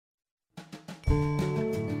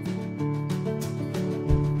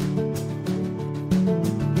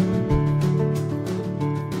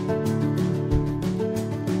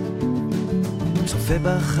צופה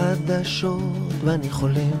בחדשות ואני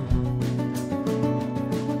חולם,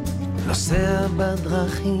 נוסע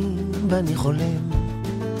בדרכים ואני חולם,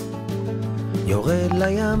 יורד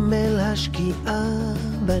לים אל השקיעה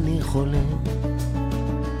ואני חולם,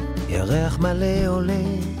 ירח מלא עולה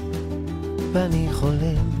ואני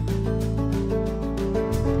חולם,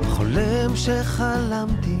 חולם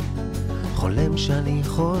שחלמתי, חולם שאני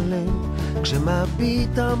חולם,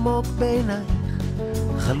 כשמביט עמוק בעינייך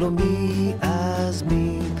חלומי אז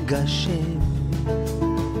מתגשם.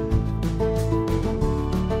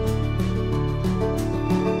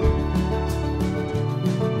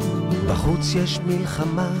 בחוץ יש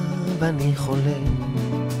מלחמה ואני חולם,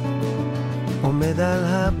 עומד על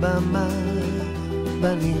הבמה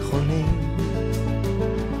ואני חולם,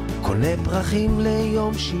 קונה פרחים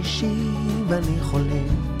ליום שישי ואני חולם,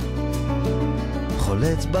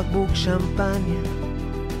 חולץ בקבוק שמפניה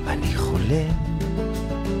ואני חולם,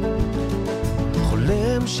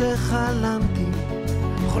 חולם שחלמתי,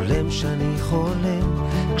 חולם שאני חולם,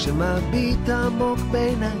 כשמביט עמוק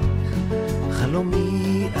בעינייך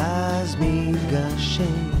חלומי אז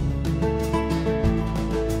מתגשם.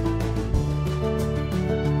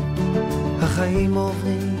 החיים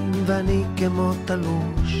עוברים ואני כמו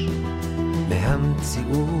תלוש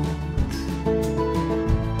מהמציאות,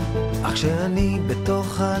 אך כשאני בתוך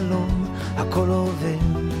חלום הכל עובר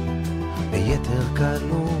ביתר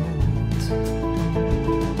קלות.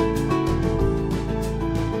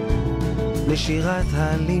 נשירת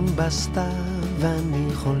הלימבסטה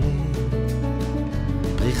ואני חולם,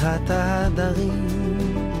 פריחת ההדרים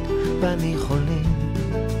ואני חולם,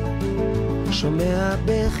 שומע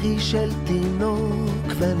בכי של תינוק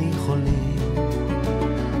ואני חולם,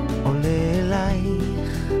 עולה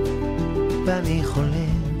אלייך ואני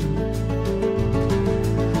חולם,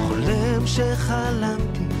 חולם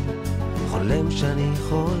שחלמתי, חולם שאני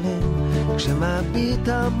חולם, כשמביט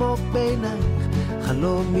עמוק בעינייך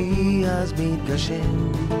חלומי אז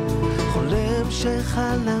מתגשם. חולם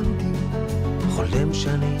שחלמתי, חולם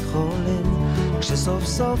שאני חולם, כשסוף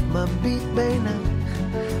סוף מביט בעינייך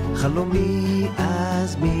חלומי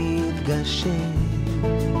אז מתגשם.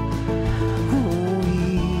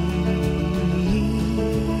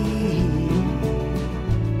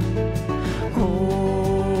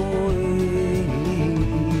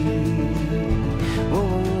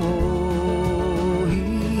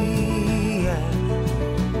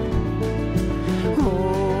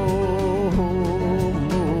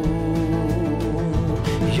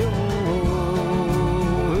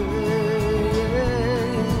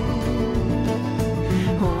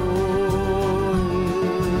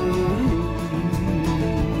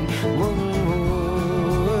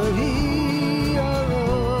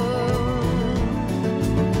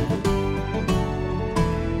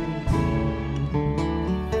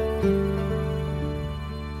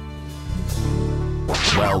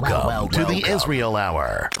 Welcome to the Israel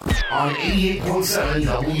Hour on 88.7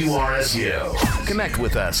 WRSU. Connect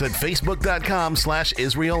with us at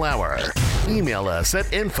facebook.com/Israel Hour. Email us at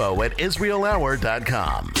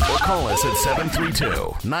info@israelhour.com or call us at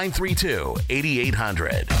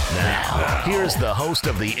 732-932-8800. Now, here's the host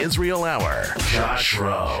of the Israel Hour, Josh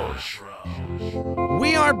Rowe.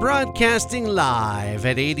 We are broadcasting live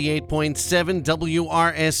at 88.7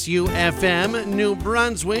 WRSU FM, New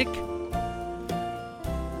Brunswick,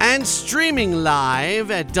 and streaming live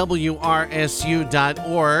at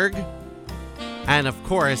WRSU.org. And of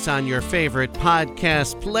course, on your favorite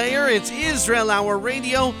podcast player, it's Israel Hour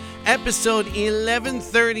Radio, episode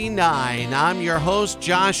 1139. I'm your host,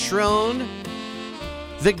 Josh Schroen,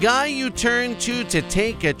 the guy you turn to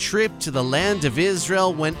take a trip to the land of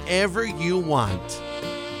Israel whenever you want.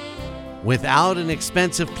 Without an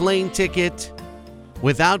expensive plane ticket,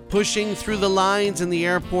 without pushing through the lines in the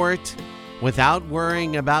airport, without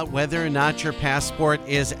worrying about whether or not your passport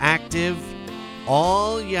is active.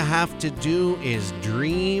 All you have to do is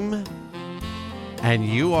dream, and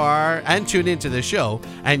tune into the show,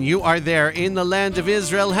 and you are there in the land of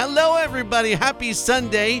Israel. Hello, everybody. Happy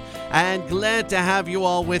Sunday, and glad to have you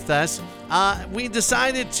all with us. We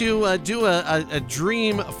decided to do a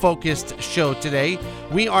dream-focused show today.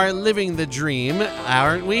 We are living the dream,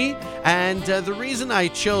 aren't we? And the reason I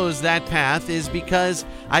chose that path is because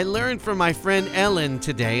I learned from my friend Ellen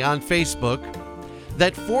today on Facebook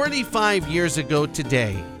that 45 years ago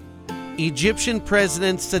today, Egyptian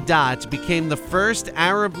President Sadat became the first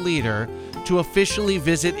Arab leader to officially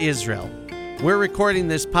visit Israel. We're recording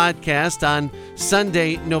this podcast on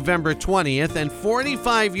Sunday, November 20th, and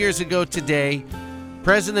 45 years ago today,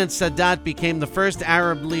 President Sadat became the first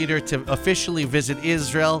Arab leader to officially visit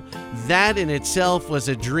Israel. That in itself was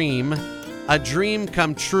a dream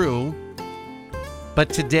come true. But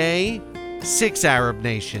today, 6 Arab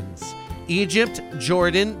nations. Egypt,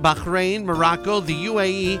 Jordan, Bahrain, Morocco, the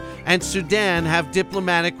UAE, and Sudan have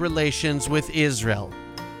diplomatic relations with Israel.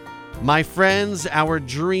 My friends, our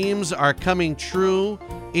dreams are coming true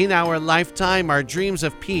in our lifetime. Our dreams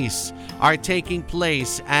of peace are taking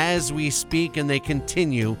place as we speak, and they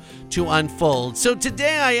continue to unfold. So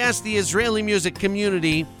today I asked the Israeli music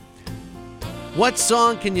community, what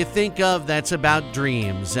song can you think of that's about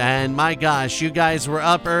dreams? And my gosh, you guys were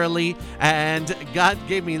up early and God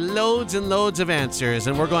gave me loads and loads of answers,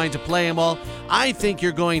 and we're going to play them all. I think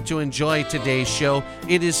you're going to enjoy today's show.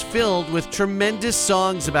 It is filled with tremendous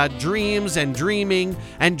songs about dreams and dreaming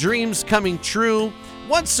and dreams coming true.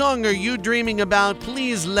 What song are you dreaming about?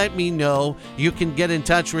 Please let me know. You can get in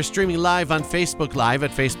touch. We're streaming live on Facebook Live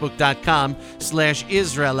at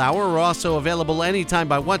facebook.com/Israel Hour. We're also available anytime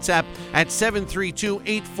by WhatsApp at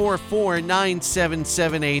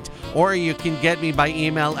 732-844-9778. Or you can get me by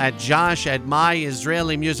email at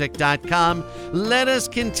josh@myisraelimusic.com. Let us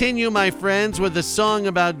continue, my friends, with a song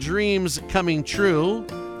about dreams coming true.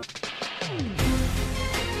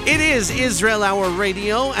 It is Israel Hour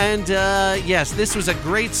Radio, and yes, this was a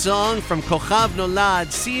great song from Kochav Nolad,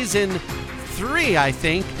 season 3, I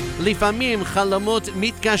think. Lifamim Chalamot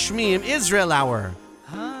Mitgashmim, Israel Hour.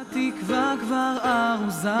 התקווה כבר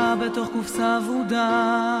ארוזה בתוך קופסה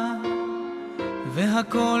ורודה,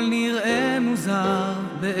 והכל נראה מוזר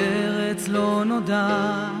בארץ לא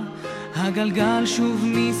נודע. הגלגל שוב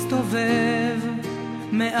מסתובב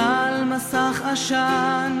מעל מסך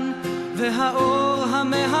עשן, והאור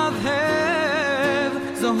המהבהב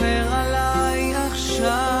זוהר עליי עכשיו.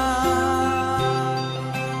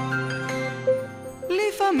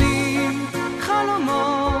 לפעמים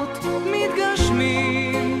חלומות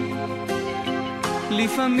מתגשמים,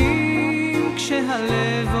 לפעמים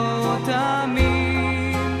כשהלב עוד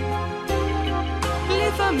תמים,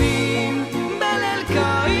 לפעמים בליל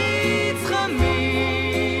קיץ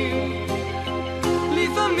חמים,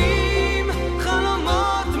 לפעמים חלומות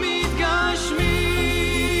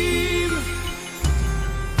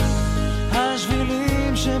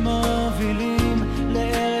השבילים שמובילים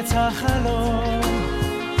לארץ החלום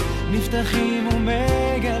נפתחים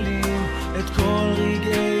ומגלים את כל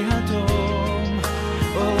רגעי התום.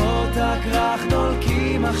 אורות הכרך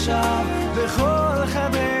דולקים עכשיו בכל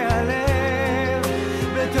חדי הלב,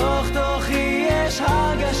 בתוך תוכי יש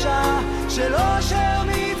הרגשה של אושר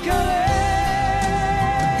מתקרב.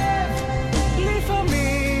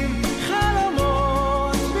 לפעמים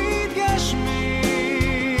חלומות מתגשמים,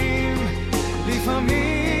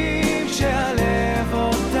 לפעמים כשהלב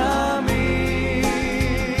עוד תמים,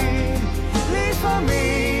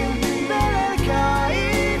 לפעמים בליל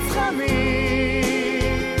קיץ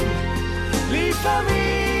חמים,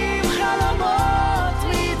 לפעמים חלומות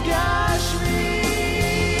מתגשמים.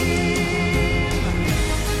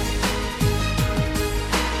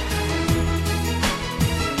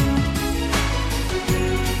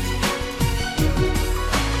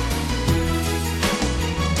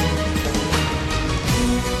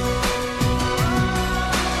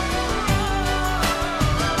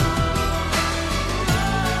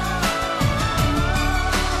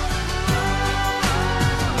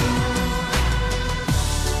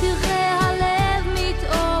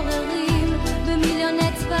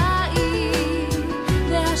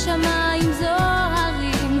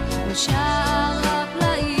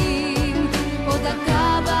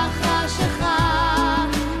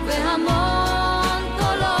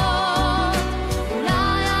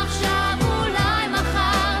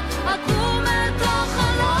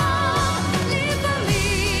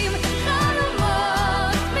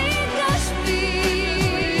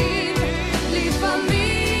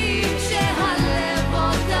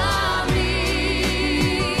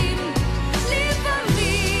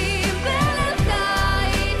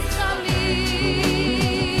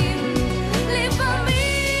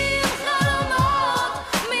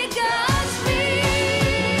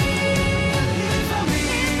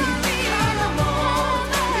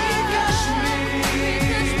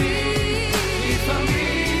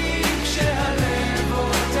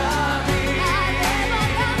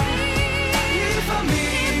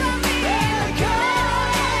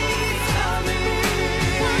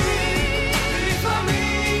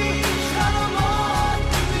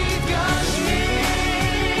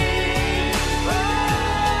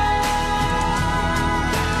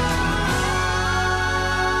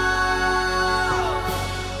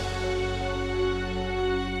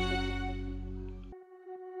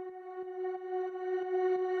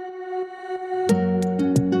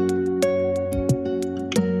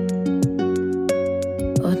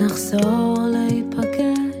 נחזור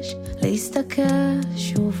להיפגש, להסתכל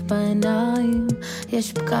עיניים,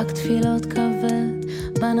 יש פקק תפילות כבד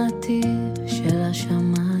בנתיב של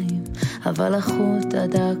השמיים, אבל החוט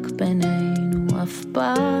הדק בינינו אף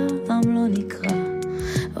פעם לא נקרא,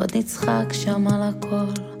 עוד נצחק שם על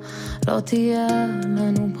הכל, לא תהיה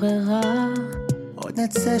לנו ברירה. עוד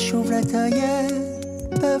נצא שוב לטייל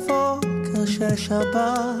בבוקר של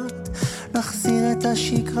שבת, נחזיר את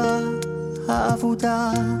השקרה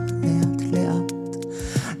העבודה לאט לאט,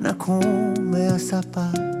 נקום מהספה,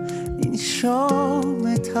 ננשום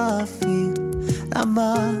את האוויר,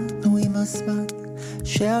 למדנו עם הזמן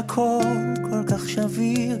שהכל כל כך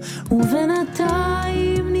שביר,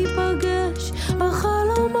 ובינתיים ניפגש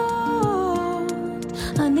בחלומות,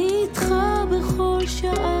 אני איתך בכל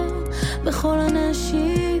שעה, בכל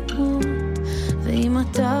הנשימות, ואם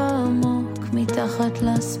אתה עמוק מתחת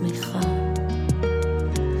לשמיכה,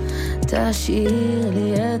 תשאיר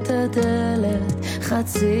לי את הדלת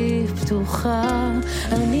חצי פתוחה,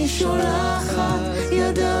 אני שולחת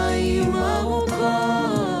ידיים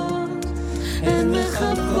ארוכות, הן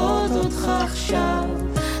מחבקות אותך עכשיו,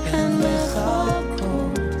 הן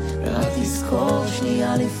מחבקות, ורק תזכור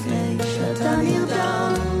שנייה לפני שאתה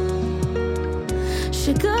נרדם,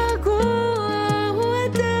 שגעגוע הוא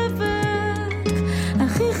הדבק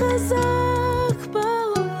הכי חזק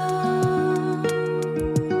בעולם.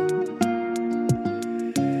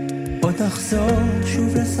 עוד נחזור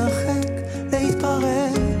שוב לשחק,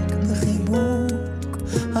 להתפרק בחיבוק,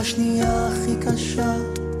 השנייה הכי קשה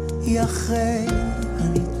היא אחרי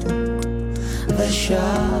הניתוק,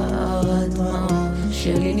 ושער הדמעות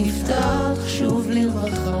שלי נפתח שוב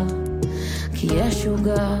לרווחה, כי יש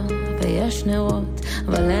עוגה ויש נרות,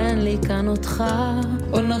 אבל אין לי כאן אותך.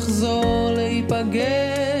 עוד נחזור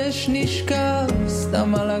להיפגש, נשכב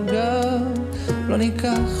סתם על הגב, לא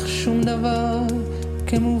ניקח שום דבר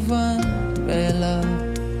כמובן מאליו,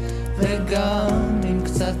 וגם אם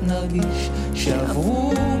קצת נרגיש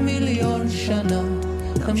שעברו מיליון שנה,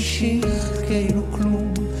 נמשיך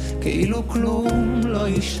כאילו כלום לא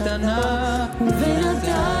השתנה,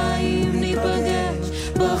 ובינתיים ניפגש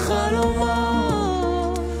בחלומות,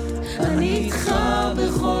 אני איתך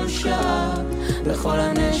בכל שעה, בכל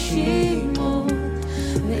הנשימות,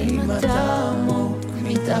 ואם אתה עמוק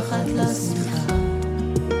מתחת לשמיכה,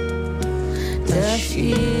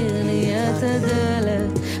 תשאיר לי את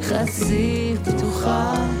הדלת חצי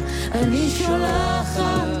פתוחה, אני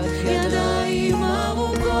שולחת ידיים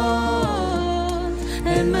ארוכות,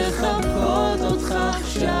 הן מחבקות אותך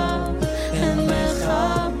עכשיו, הן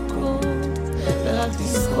מחבקות, ורק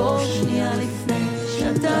תזכור שנייה לפני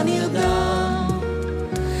שאתה נרדם,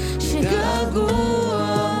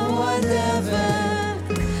 שגעגוע הוא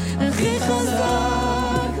הדבק הכי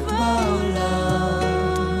חזק בעולם.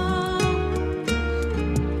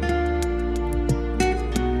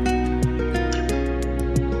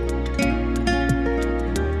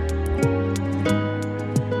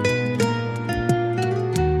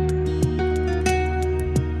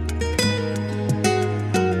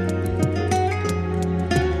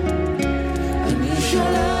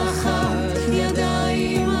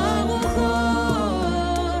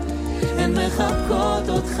 מחבקות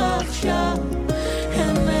אותך עכשיו,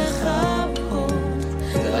 הן מחבקות,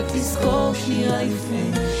 ורק תזכור שנייה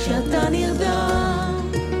לפני שאתה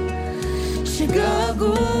נרדם,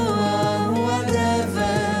 שגעגוע הוא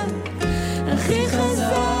הדבק הכי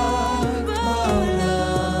חזק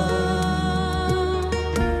בעולם,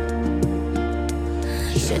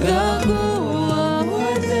 שגעגוע הוא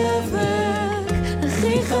הדבק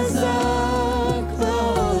הכי חזק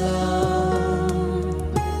בעולם,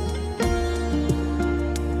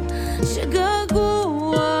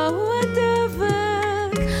 שגעגוע הוא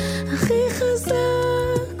הדבק הכי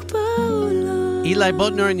חזק בעולם. Eli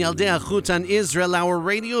Bodner and Yaldei Achutz on Israel Hour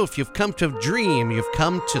Radio. If you've come to dream, you've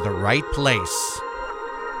come to the right place.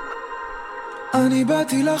 אני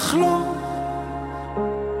באתי לחלום,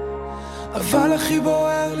 אבל הכי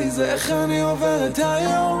בוער לי זה איך אני עובר את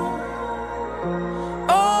היום.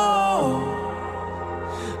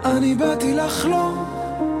 אני באתי לחלום,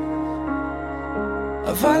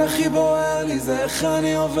 אבל הכי בוער לי זה איך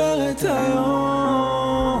אני עובר את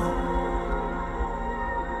היום.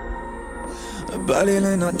 בא לי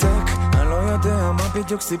לנתק, אני לא יודע מה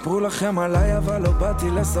בדיוק סיפרו לכם עליי, אבל לא באתי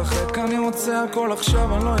לשחק, אני רוצה הכל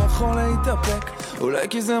עכשיו, אני לא יכול להתאפק, אולי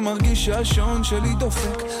כי זה מרגיש שהשעון שלי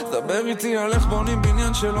דופק. דבר איתי על איך בונים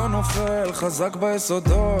בניין שלא נופל, חזק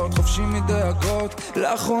ביסודות, חופשי מדאגות.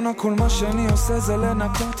 לאחרונה כל מה שאני עושה זה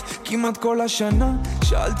לנקות, כמעט כל השנה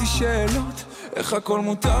שאלתי שאלות, איך הכל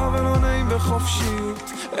מותר ולא נעים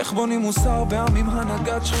בחופשיות, איך בונים מוסר בעם עם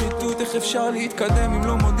הנהגת שחיתות, איך אפשר להתקדם אם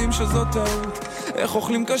לא מודים שזאת טעות, איך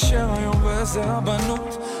אוכלים כשר היום ואיזה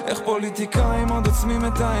רבנות, איך פוליטיקאים עוד עוצמים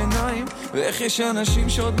את העיניים, ואיך יש אנשים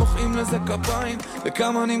שעוד מוחאים לזה כפיים,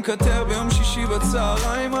 וכמה אני מקטר ביום שישי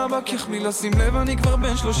בצהריים. רבק יחמיא לשים לב, אני כבר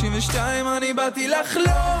בן 32, אני באתי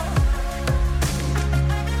לחלום,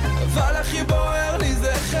 אבל הכי בוער לי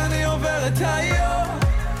זה איך אני עובר את היום.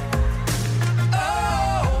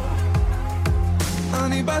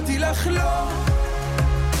 אני באתי לחלום,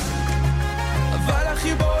 אבל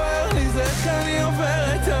הכי בוער לי זה איך אני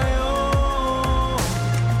עובר את היום.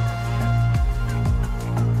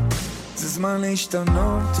 זה זמן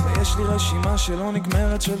להשתנות, ויש לי רשימה שלא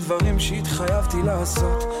נגמרת של דברים שהתחייבתי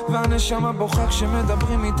לעשות, והנשמה בוכה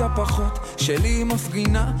כשמדברים איתה פחות. שלי היא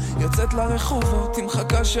מפגינה, יוצאת לרחובות, היא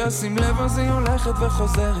מחכה שאשים לב אז היא הולכת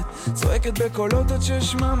וחוזרת, צועקת בקולות עד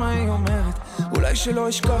ששמע מה היא אומרת. אולי שלא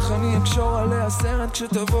אשכח אני אקשור עליה סרט,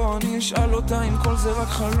 כשתבוא אני אשאל אותה אם כל זה רק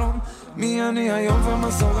חלום. מי אני היום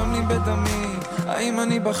ומה זורם לי בדמי, האם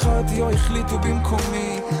אני בחרתי או החליטו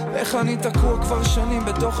במקומי, ואיך אני תקוע כבר שנים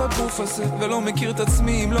בתוך הגוף הזה ולא מכיר את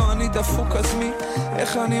עצמי. אם לא אני דפוק אז מי,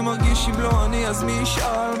 איך אני מרגיש אם לא אני אז מי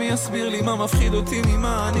ישאל, מי יסביר לי מה מפחיד אותי,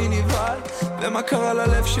 ממה אני נבהל, ומה קרה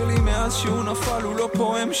ללב שלי מאז שהוא נפל. הוא לא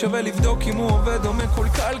פועם, שווה לבדוק אם הוא עובד או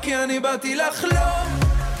מקולקל, כי אני באתי לחלום,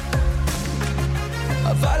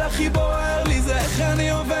 אבל הכי בוער לי זה איך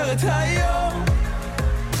אני עובר את היום.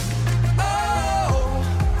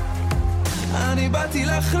 אני באתי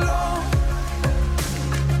לחלום,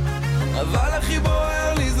 אבל הכי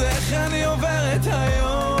בוער לי זה איך אני עובר את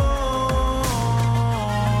היום.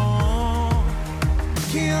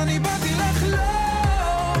 כי אני באתי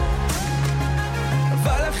לחלום,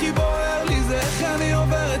 אבל הכי בוער לי זה איך אני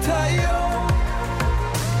עובר את היום.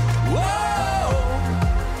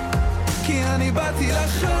 כי אני באתי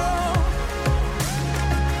לחלום,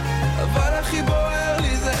 אבל הכי בוער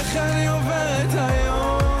לי זה איך אני עובר את היום.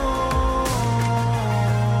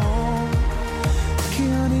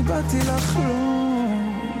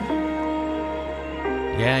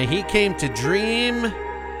 Yeah, he came to dream,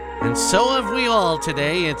 and so have we all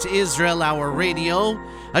today. It's Israel Hour Radio,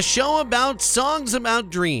 a show about songs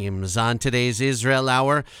about dreams. On today's Israel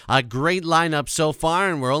Hour, a great lineup so far,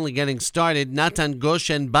 and we're only getting started. Natan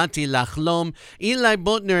Goshen, Bati Lachlom, Eli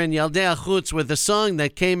Botner, and Yaldei Achutz with a song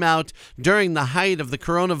that came out during the height of the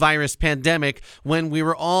coronavirus pandemic when we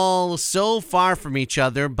were all so far from each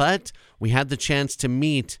other, but we had the chance to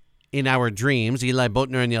meet in our dreams. Eli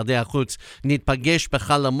Botner and Yaldei Achutz, Nitpagesh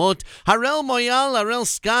Bechalamot. Harel Moyal, Harel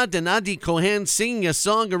Scott, and Adi Cohen singing a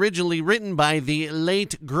song originally written by the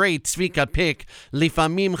late, great Tzvika Pick,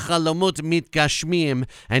 Lifamim Chalamot Mitgashmim.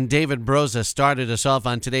 And David Broza started us off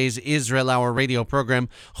on today's Israel Hour radio program,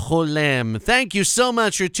 Cholem. Thank you so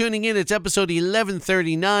much for tuning in. It's episode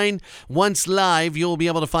 1139. Once live, you'll be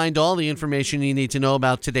able to find all the information you need to know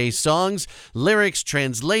about today's songs, lyrics,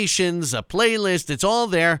 translations, a playlist. It's all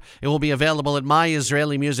there. It will be available at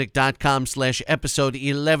myisraelimusic.com/episode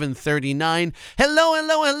 1139.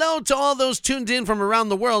 Hello to all those tuned in from around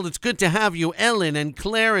the world. It's good to have you. Ellen and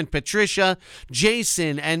Claire and Patricia,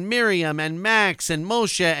 Jason and Miriam and Max and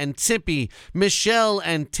Moshe and Tzippy, Michelle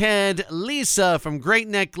and Ted, Lisa from Great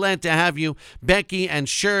Neck, glad to have you. Becky and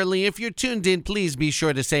Shirley. If you're tuned in, please be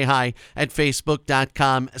sure to say hi at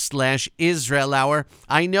facebook.com/Israel Hour.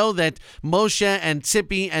 I know that Moshe and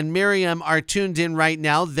Tzippy and Miriam are tuned in right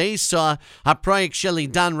now. They saw a project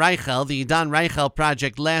Sheli Dan Reichel, the Dan Reichel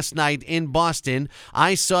project, last night in Boston.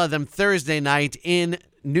 I saw them Thursday night in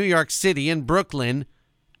New York City, in Brooklyn,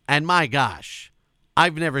 and my gosh,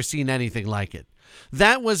 I've never seen anything like it.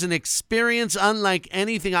 That was an experience unlike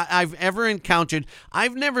anything I've ever encountered.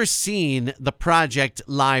 I've never seen the project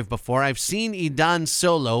live before. I've seen Idan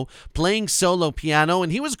solo, playing solo piano,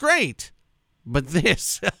 and he was great. But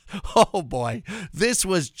this, oh boy, this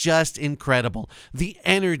was just incredible. The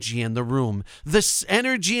energy in the room, the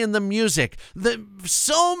energy in the music,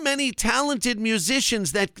 so many talented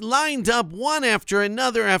musicians that lined up one after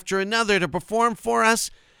another to perform for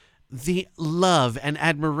us. The love and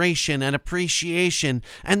admiration and appreciation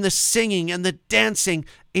and the singing and the dancing,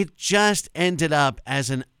 it just ended up as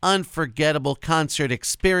an unforgettable concert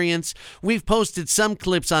experience. We've posted some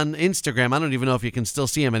clips on Instagram. I don't even know if you can still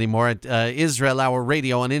see them anymore at Israel Hour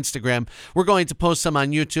Radio on Instagram. We're going to post some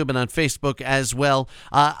on YouTube and on Facebook as well.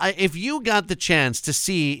 If you got the chance to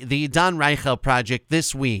see the Dan Reichel project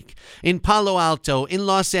this week in Palo Alto, in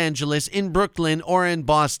Los Angeles, in Brooklyn, or in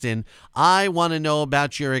Boston, I want to know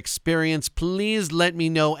about your experience. Please let me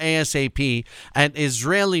know ASAP at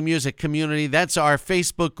Israeli Music Community. That's our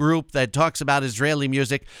Facebook Facebook group that talks about Israeli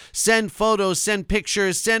music. Send photos, send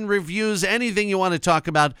pictures, send reviews, anything you want to talk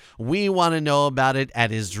about. We want to know about it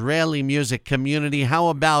at Israeli Music Community. How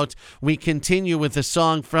about we continue with a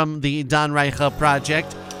song from the Dan Reichel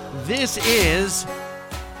Project? This is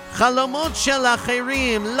Chalomot Shel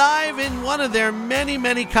Acherim, live in one of their many,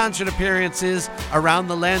 many concert appearances around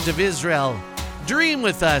the land of Israel. Dream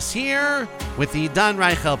with us here with the Dan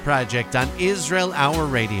Reichel Project on Israel Hour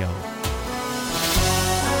Radio.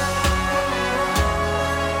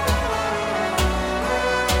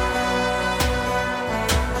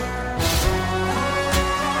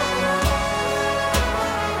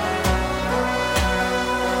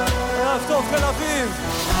 ערב טוב תל אביב.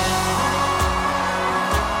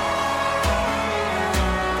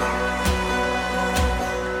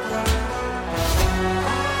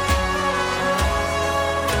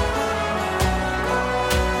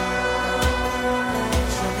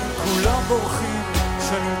 בורחים,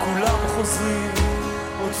 שנים כולם חוזרים,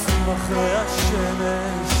 עוטפים אחרי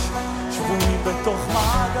השמש, שבויים בתוך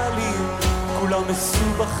מעגלים, כולם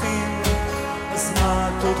מסובכים, אז מה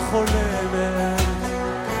את עוד חולמת?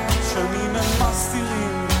 שנים הם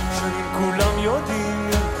מסתירים, שנים כולם יודעים,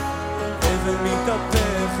 אבן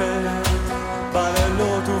מתהפכת,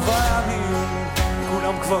 בלילות ובימים,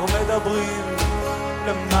 כולם כבר מדברים,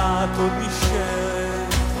 למה את עוד נשארת?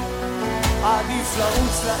 עדיף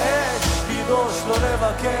לרוץ לאש, לדרוש לא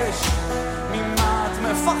לבקש, ממה את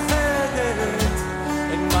מפחדת?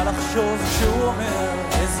 אין מה לחשוב כשהוא אומר,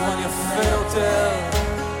 הזמן יפה יותר,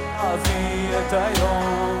 אביא את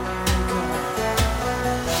היום.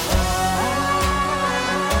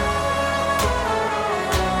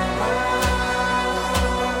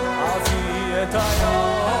 אביא את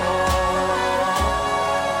היום.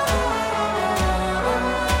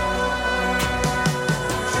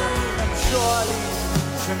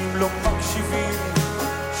 שנים לא מקשיבים,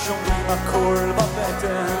 שומעים הכל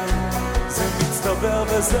בבטן, זה מצטבר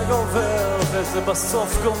וזה גובר, וזה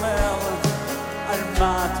בסוף גומר, על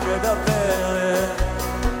מה את מדברת?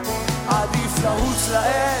 עדיף לרוץ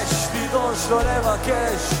לאש, לדרוש לא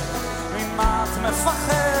לבקש, ממה את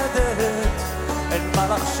מפחדת? אין מה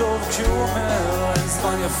לחשוב כשהוא אומר, אין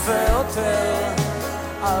זמן יפה יותר,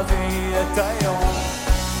 אביא את היום.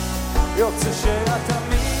 יוצא שאת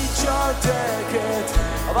תמיד שותקת,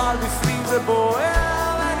 אבל בפנים זה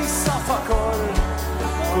בוער, ונשרף הכל.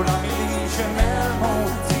 כל המילים שנעלמו,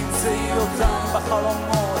 תמצאי אותם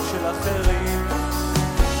בחלומות של אחרים.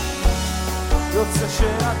 יוצא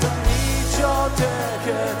שאת תמיד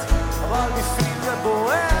שותקת, אבל בפנים זה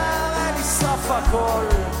בוער, ונשרף הכל.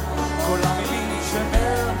 כל המילים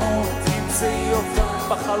שנעלמו, תמצאי אותם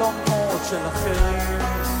בחלומות של אחרים.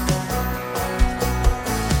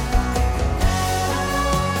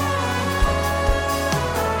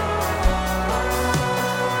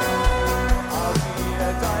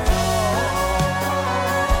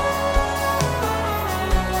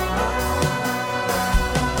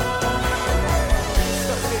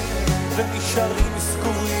 ונשארים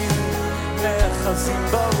סגורים, נאחזים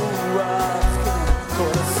ברוח,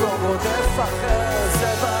 כל הסור עודף אחר,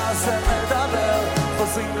 זה בא, זה מדבר,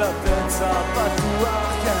 חוזרים לפצע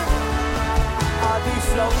פתוח, כן.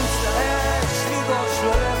 עדיף לרוץ לאש, לדרוש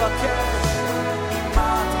לא לבקש,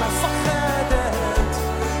 ממה את מפחדת?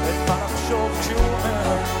 אין מה לחשוב כשהוא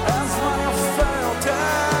אומר, אין זמן יפה יותר,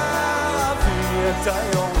 אביא את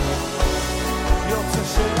היום. יוצא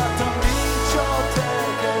שאת תמיד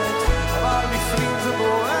שותקת, אבל בפנים זה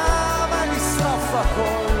בוער ונשרף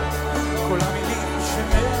הכל. כל המילים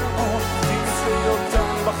שנעלמו, תמצאי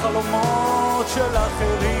אותם בחלומות של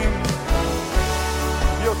אחרים.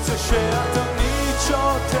 יוצא שאת תמיד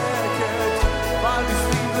שותקת, אבל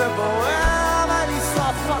בפנים זה בוער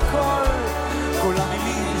ונשרף הכל. כל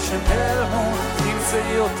המילים שנעלמו,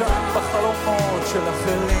 תמצאי אותם בחלומות של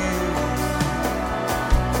אחרים.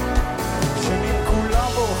 שנים כולם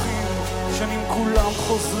בורחים, שנים כולם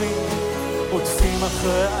חוזרים, עוטפים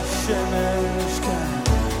אחרי השמש, כן.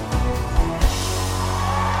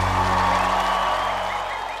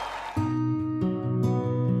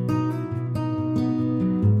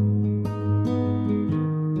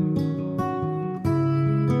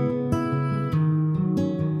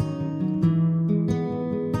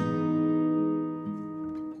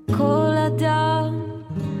 כל אדם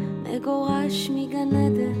מגורש מגן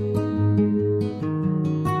עדן,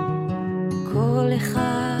 כל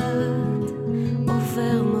אחד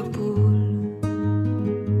עובר מבול,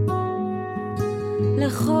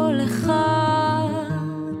 לכל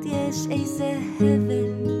אחד יש איזה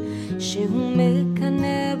הבל שהוא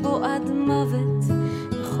מקנה בו עד מוות,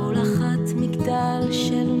 לכל אחת מגדל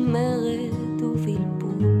של מרד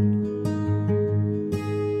ובלבול.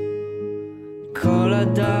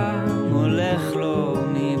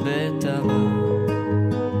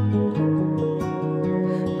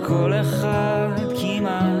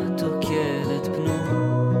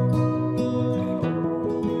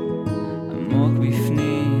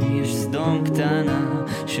 חלום קטנה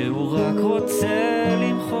שהוא רק רוצה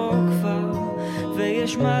למחוק כבר,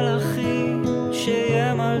 ויש מלאכים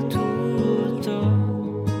שימלטו אותו.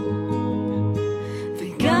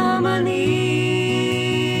 וגם אני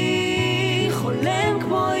חולם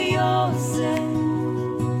כמו יוסף,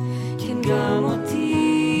 כן גם אותי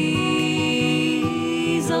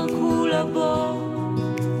זרקו לבור,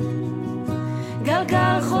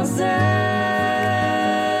 גלגל חוזר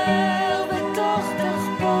בתוך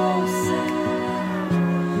תחפושת,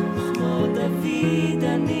 כמו דוד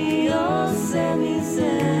אני עושה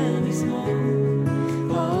מזה מזמור,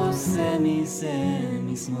 עושה מזה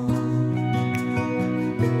מזמור.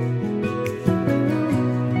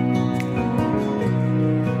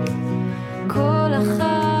 כל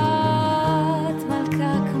אחת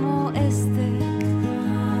מלכה כמו אסתר,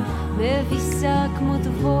 מביסה כמו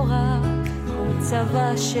דבורה,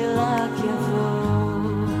 צבא שרק יבוא.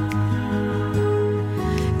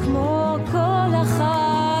 כמו כל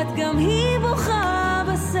אחת גם היא בוכה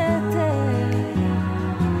בסתר,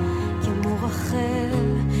 כמו רחל,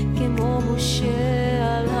 כמו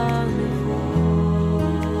משה על הר נבו.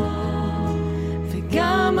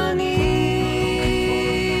 וגם אני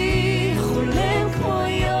חולם כמו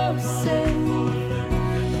יוסף,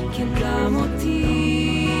 כן גם אותי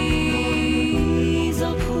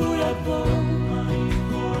זרקו לבור,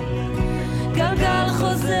 גלגל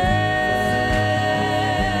חוזר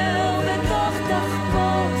בתוך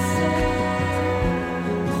תחפושת,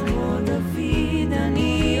 כמו דוד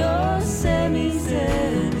אני עושה מזה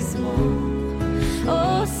מזמור,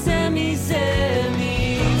 עושה מזה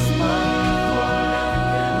מזמור.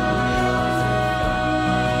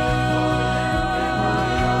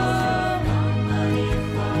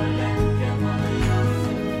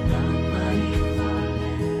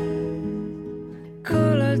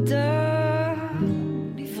 כל אדם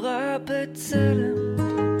בצלם,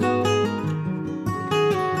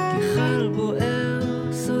 כחל בוער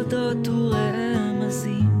סודות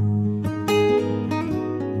ורמזים,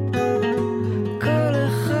 כל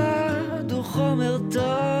אחד הוא חומר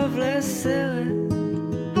טוב לסרט,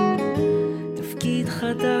 תפקיד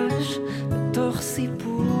חדש בתוך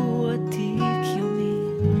סיפור עתיק יומי.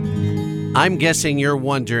 I'm guessing you're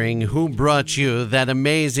wondering who brought you that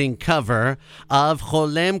amazing cover of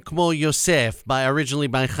Cholem Kmo Yosef, originally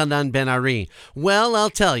by Hanan Ben Ari. Well, I'll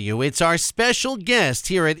tell you, it's our special guest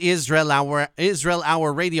here at Israel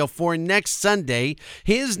Hour Radio for next Sunday.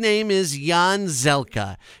 His name is Jan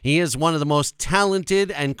Zelka. He is one of the most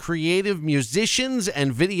talented and creative musicians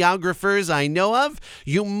and videographers I know of.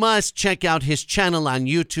 You must check out his channel on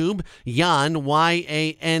YouTube, Jan,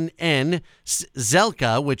 Y-A-N-N,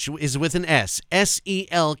 Zelka, which is with an S,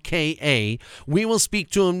 S-E-L-K-A. We will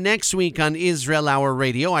speak to him next week on Israel Hour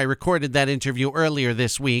Radio. I recorded that interview earlier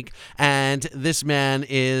this week, and this man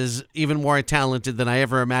is even more talented than I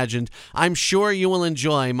ever imagined. I'm sure you will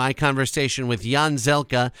enjoy my conversation with Jan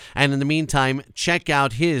Zelka, and in the meantime, check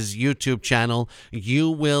out his YouTube channel. You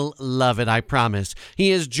will love it, I promise.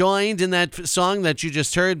 He is joined in that song that you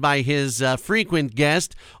just heard by his frequent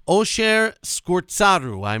guest, Osher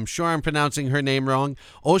Skurtsaru. I'm sure I'm pronouncing her name wrong.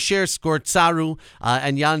 Osher Skurtsaru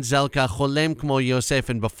and Jan Zelka, Cholem Kmo Yosef.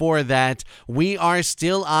 And before that, We Are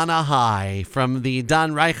Still on a High from the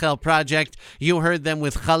Don Reichel Project. You heard them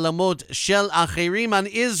with Chalamot Shel Acherim on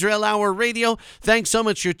Israel Hour Radio. Thanks so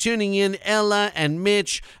much for tuning in, Ella and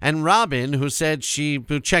Mitch and Robin, who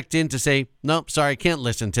checked in to say, nope, sorry, can't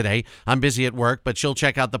listen today. I'm busy at work, but she'll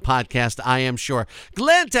check out the podcast, I am sure.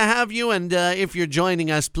 Glad to have you, and if you're joining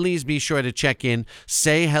us, please be sure to check in,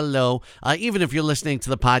 say hello. Even if you're listening to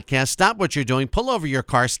the podcast, stop what you're doing, pull over your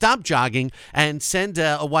car, stop jogging, and send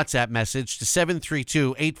a WhatsApp message to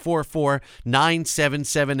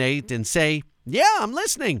 732-844-9778 and say, yeah, I'm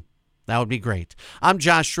listening. That would be great. I'm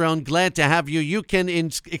Josh Schroen. Glad to have you. You can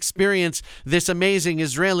experience this amazing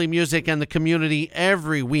Israeli music and the community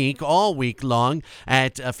every week, all week long,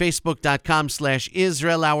 at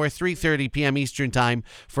facebook.com/Israel Hour, 3:30 p.m. Eastern Time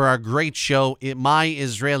for our great show, My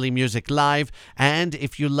Israeli Music Live. And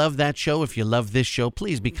if you love that show, if you love this show,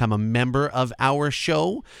 please become a member of our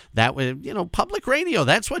show. That way, public radio,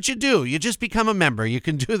 that's what you do. You just become a member. You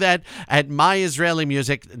can do that at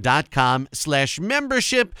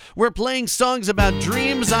myisraelimusic.com/membership. We're playing songs about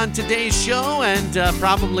dreams on today's show, and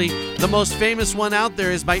probably the most famous one out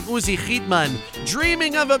there is by Uzi Chitman,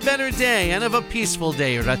 Dreaming of a Better Day and of a Peaceful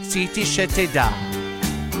Day. Ratziti sheteda.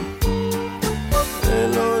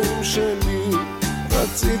 אלוהים שלי,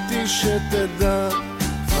 רציתי שתדע,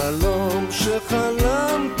 חלום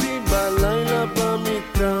שחלמתי בלילה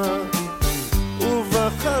במיטה,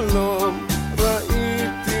 ובחלום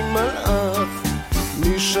ראיתי מלאך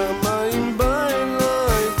משמיים בא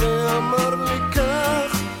אליי ואמר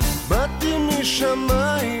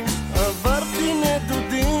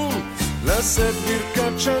לשאת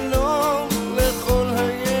ברכת שלום לכל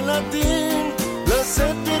הילדים,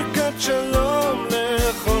 לשאת ברכת שלום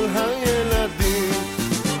לכל הילדים.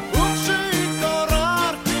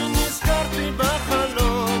 וכשהתעוררתי נזכרתי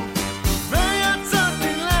בחלום,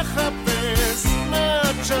 ויצאתי לחפש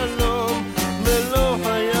מעט שלום, ולא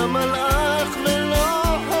היה מלאך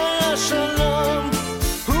ולא היה שלום,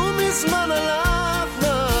 הוא מזמן הלך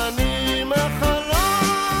ואני עם החלום.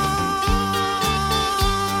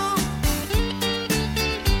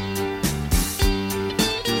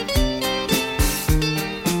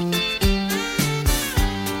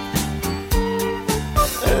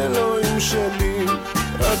 אלוהים שלי,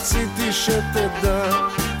 רציתי שתדע,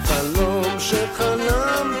 חלום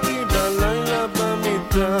שחלמתי בלילה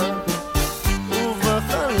במיטה,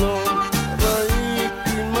 ובחלום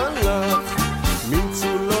ראיתי מלאך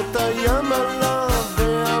מצולות הים עלה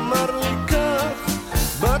ואמר לי כך,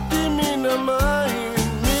 באתי מן המים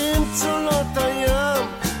מצולות הים,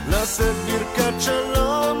 לשאת ברכת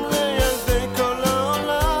שלום לילדי כל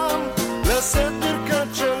העולם, לשאת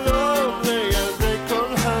ברכת שלום לילדי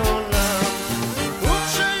כל העולם.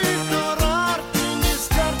 וכשהתעוררתי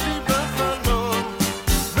נזכרתי בחלום,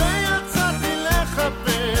 ויצאתי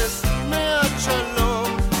לחפש מעט שלום,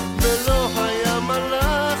 ולא היה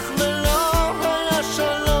מלאך ולא היה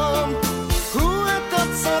שלום, הוא את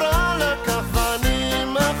הבשורה לקח ואני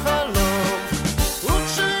עם החלום.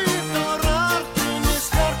 וכשהתעוררתי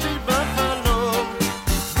נזכרתי בחלום,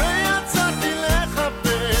 ויצאתי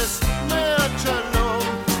לחפש מעט שלום,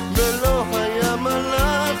 ולא היה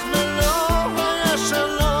מלאך ולא היה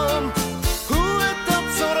שלום, הוא את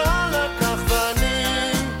הבשורה לקח ואני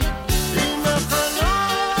עם החלום.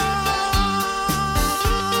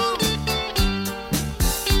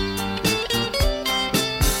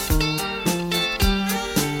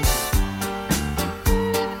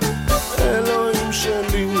 אלוהים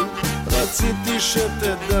שלי, רציתי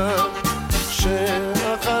שתדע,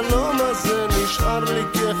 שהחלום הזה נשאר לי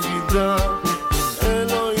כחידה.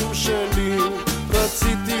 אלוהים שלי,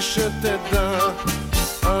 רציתי שתדע,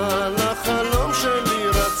 על החלום שלי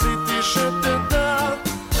רציתי שתדע.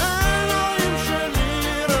 אלוהים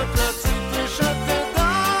שלי, רק רציתי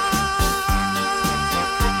שתדע.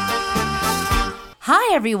 Hi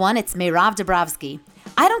everyone, it's Meirav Dabrowski.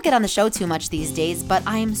 I don't get on the show too much these days, but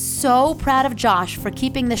I am so proud of Josh for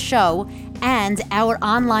keeping the show and our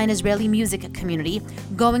online Israeli music community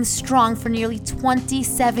going strong for nearly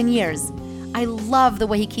 27 years. I love the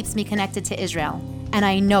way he keeps me connected to Israel, and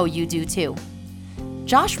I know you do too.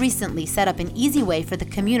 Josh recently set up an easy way for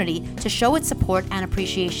the community to show its support and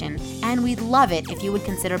appreciation, and we'd love it if you would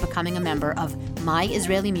consider becoming a member of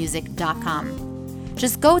myisraelimusic.com.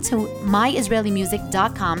 Just go to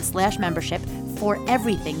myisraelimusic.com/membership for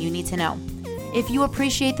everything you need to know. If you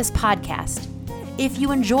appreciate this podcast, if you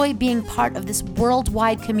enjoy being part of this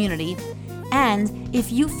worldwide community, and if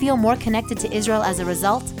you feel more connected to Israel as a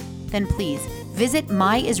result, then please visit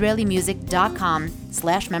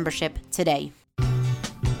myisraelimusic.com/membership today.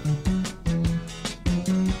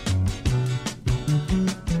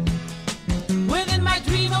 Within my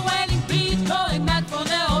dream, a wailing beat going mad for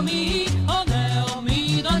Naomi. Oh Naomi,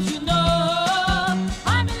 don't you know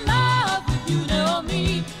I'm in love with you, Naomi.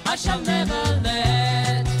 I shall never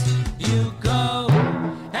let you go.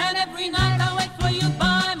 And every night I wait for you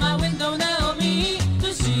by my window, Naomi, to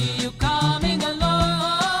see you coming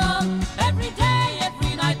along. Every day,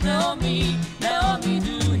 every night, Naomi, Naomi,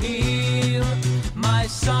 do hear my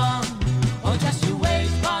song. Oh, just you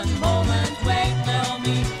wait one moment, wait,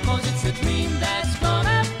 Naomi, 'cause it's a dream that's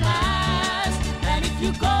gonna last. And if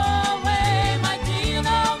you go away, my dear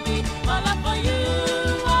Naomi, my love for you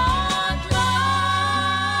won't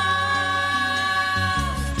last.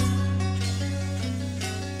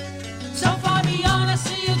 So far beyond, I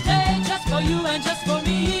see a day just for you and just for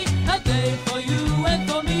me, a day for you and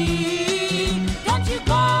for me. Don't you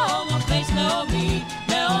go no place, Naomi,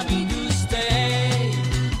 Naomi, do stay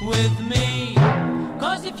with me.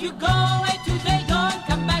 'Cause if you go away today, don't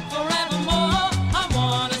come back forevermore. I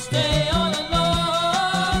wanna stay all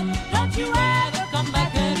alone. Don't you ever come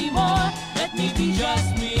back anymore. Let me be just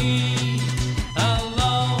me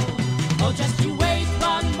alone. Oh, just you wait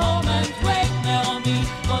one moment, wait, Naomi,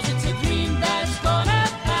 'cause it's a dream that's gonna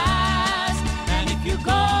pass. And if you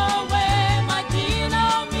go away, my dear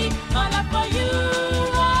Naomi, my love for you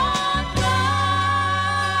won't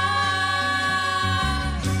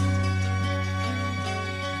last.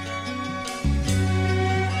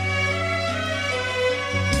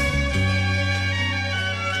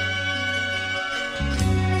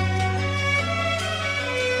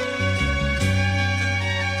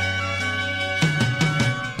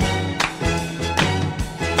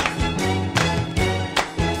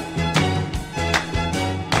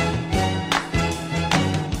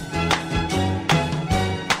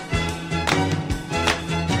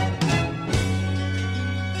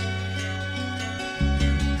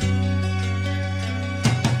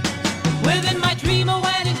 dream a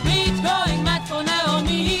wedding beat going mad for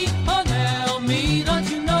Naomi. Oh Naomi, don't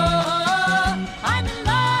you know I'm in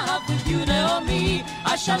love with you, Naomi.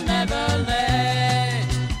 I shall never let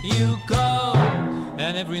you go.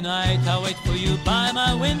 And every night I wait for you by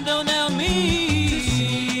my window,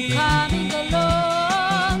 Naomi. Coming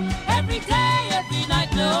along every day, every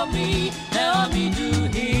night, Naomi. Naomi, do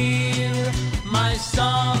hear my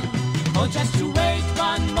song. Oh, just to wait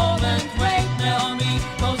one moment, wait, Naomi,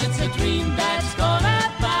 'cause it's a dream that's gonna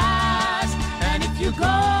pass. And if you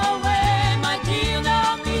go away, my dear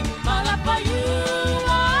Naomi, my love for you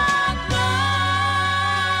won't last.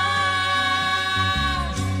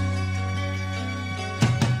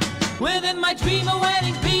 Within my dream, a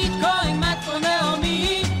wedding beat going mad for Naomi.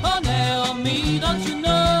 Oh, Naomi, don't you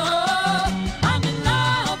know I'm in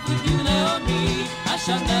love with you, Naomi. I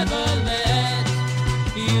shall never let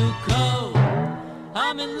you go.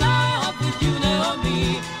 I'm in love with you, Naomi.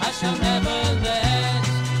 I shall never let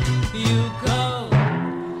you go.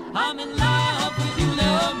 I'm in love with you,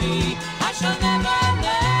 Naomi. I shall never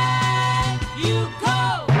let you go.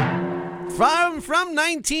 From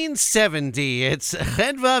 1970, it's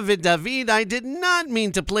Chedva V'David. I did not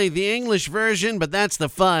mean to play the English version, but that's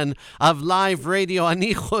the fun of live radio.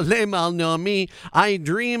 Ani cholem al Naomi, I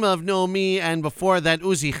dream of Naomi, and before that,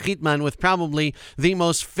 Uzi Chitman with probably the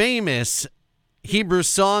most famous Hebrew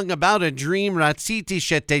song about a dream, Ratziti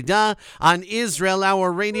Sheteda, on Israel Hour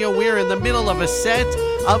Radio. We're in the middle of a set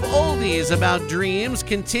of oldies about dreams,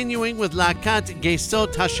 continuing with Lakat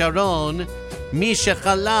Gesot HaSharon, Misha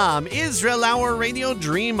Chalam. Israel Hour Radio,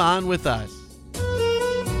 dream on with us.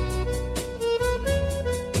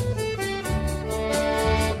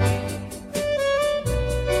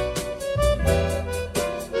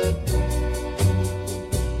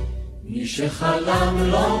 מי שחלם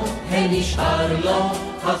לו, נשאר לו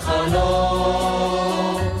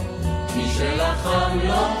החלום. מי שלחם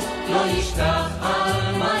לו, לא ישכח על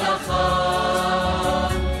מלאכיו.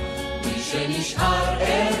 מי שנשאר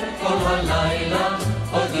ער כל הלילה,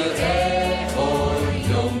 עוד יראה אור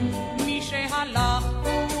יום. מי שהלך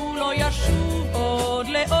הוא לא ישוב עוד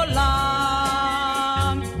לעולם.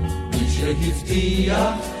 מי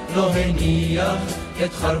שהבטיח לא הניח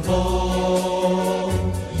את חרבו.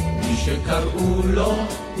 מי שקראו לו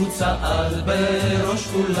הוא צעד בראש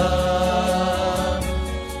כולם.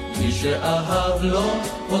 מי שאהב לו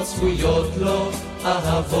עוד זכויות לו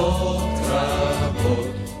אהבות רבות.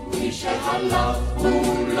 מי שהלך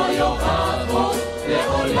הוא לא יאהב עוד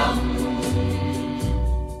לעולם.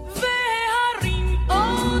 וההרים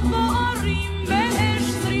עוד בוערים באש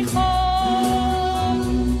זריחו,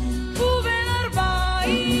 ובין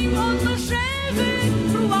ארבעים עוד נושבת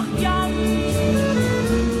רוח ים.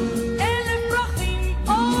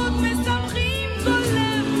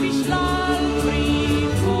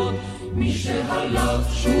 שהלך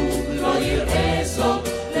שוב לא יראה זאת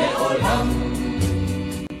לעולם.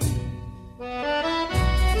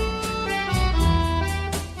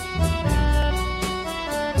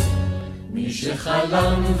 מי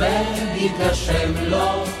שחלם והתגשם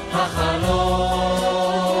לו החלום.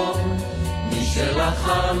 מי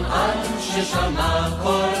שלחם עד ששמע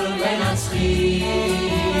קול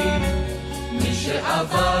מנצחים. מי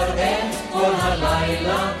שעבר את כל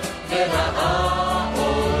הלילה וראה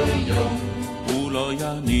אור יום. הוא לא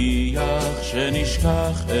יניח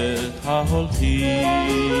שנשכח את ההולכים.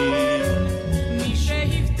 מי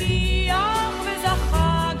שהבטיח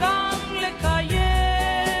וזכה גם לקיים.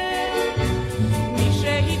 מי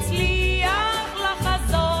שהצליח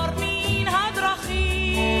לחזור מן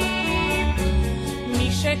הדרכים.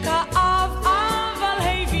 מי שכאב אבל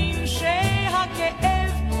הבין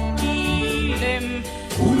שהכאב אילם.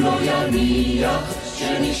 הוא לא יניח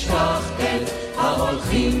שנשכח את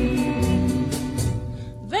ההולכים.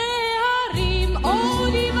 והרים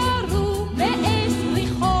עוד יבערו באש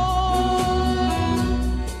זריחו,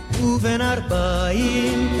 ובין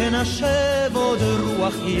ארבעים תנשב עוד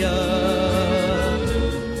רוח ים.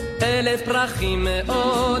 1000 פרחים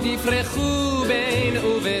מאוד יפרחו בין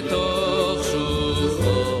ובתוך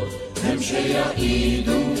שוחו. הם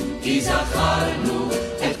שיעידו כי זכרנו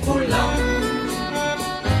את כולם.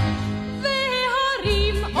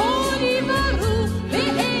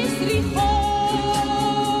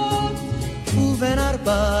 ובין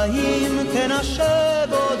ארבעים תנשב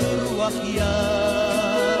עוד רוח ים.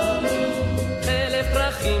 1000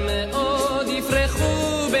 פרחים מאוד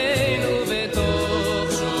יפרחו בין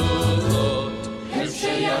ובתוך שוחות. הם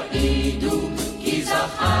שיעידו כי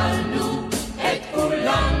זכרנו את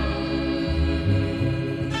כולם.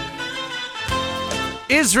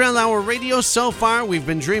 Israel Hour Radio. So far, we've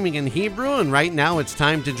been dreaming in Hebrew, and right now it's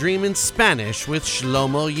time to dream in Spanish with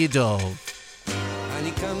Shlomo Yidov.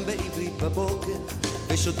 בבוקר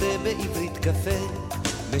ושותה בעברית קפה,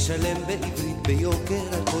 משלם בעברית ביוקר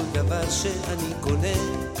על כל דבר שאני קונה.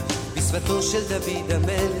 בשפתו של דוד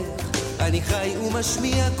המלך אני חי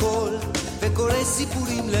ומשמיע קול, וקורא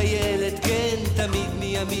סיפורים לילד, כן, תמיד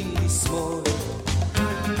מימין לשמאל.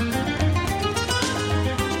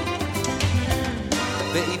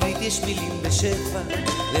 בעברית יש מילים בשפע,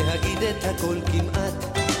 להגיד את הכל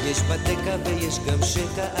כמעט. יש בתקה ויש גם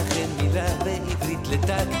שקע, אכן מילה בעברית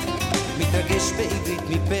לטקט. מתרגש בעברית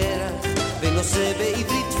מפרח, ונושא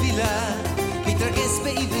בעברית תפילה. מתרגש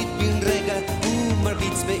בעברית בן רגע,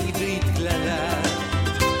 ומרביץ בעברית כללה.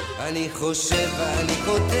 אני חושב ואני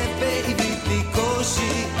כותב בעברית בלי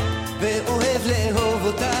קושי, ואוהב לאהוב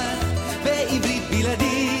אותך בעברית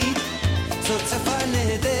בלעדית. זאת שפה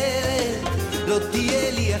נהדרת, לא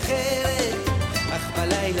תהיה לי אחרת, אך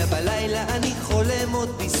בלילה אני חולם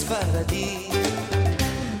עוד בספרדית.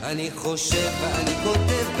 אני חושב ואני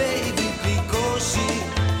כותב בעברית בלי קושי,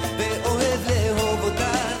 ואוהב לאהוב אותך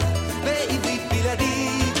בעברית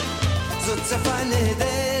בלעדית. זאת שפה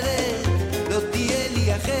נהדרת, לא תהיה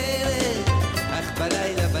לי אחרת, אך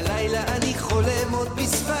בלילה אני חולם עוד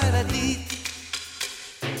בספרדית.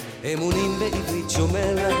 אמונים בעברית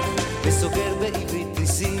שומר לך, וסוגר בעברית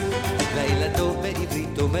ניסים. לילה טוב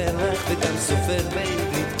בעברית אומר לך, וגם סופר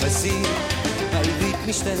בעברית פסים. העברית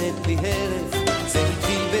משתנית בלי הרף, זה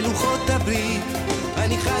התחיל בלוחות הברית.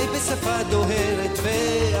 אני חי בשפה דוהרת,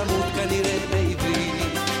 ואמות כנראה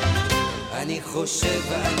בעברית. אני חושב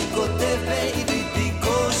ואני כותב בעברית בלי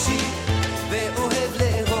קושי, ואוהב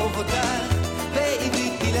לאהוב אותך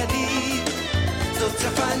בעברית בלעדית. זאת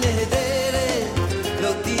שפה נהדרת, לא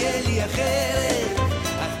תהיה לי אחרת,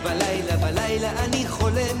 אך בלילה אני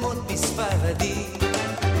חולם עוד בספרדית.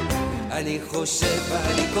 אני חושב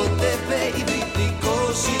ואני כותב בעברית בלי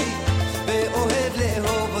קושי, ואוהב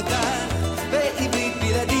לאהוב אותך בעברית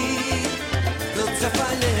בלעדית. זאת שפה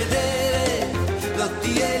נהדרת, לא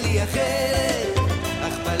תהיה לי אחרת,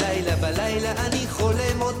 אך בלילה אני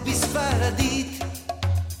חולם עוד בספרדית.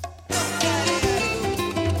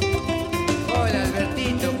 Hola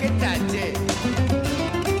Albertito, ¿qué tal, che?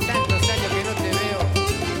 Tantos años que no te veo.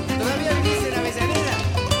 ¿Todavía vivís en Avellaneda?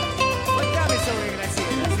 Contame sobre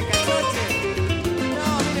Graciela, ¿se casó, che? No,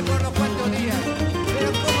 vine por unos cuantos días. Pero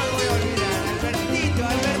 ¿cómo lo voy a olvidar? Albertito,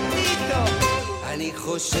 Albertito. אני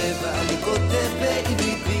חושב ואני כותב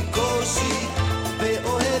בעברית בלי קושי,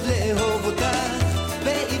 ואוהב לאהוב אותך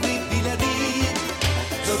בעברית בלעדית.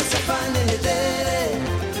 זאת שפה נהדרת,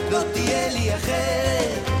 לא תהיה לי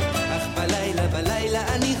אחרת, אך בלילה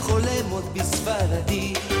אני חולם עוד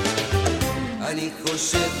בספרדית. אני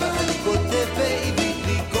חושב ואני כותב בעברית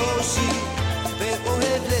בלי קושי,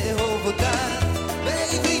 ואוהב לאהוב אותך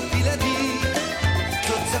בעברית בלעדית.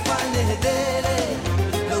 זאת שפה נהדרת,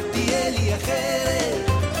 לא תהיה לי אחרת,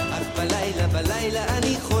 אך בלילה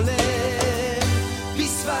אני חולם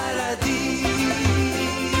בספרדית.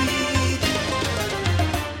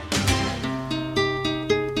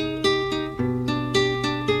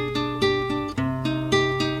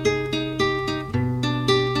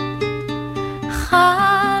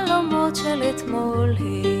 חלומות של אתמול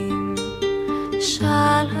הם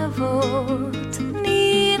שלהבות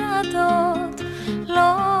נרעדות,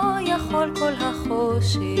 לא יכול כל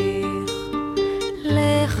החושך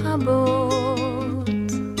לכבות.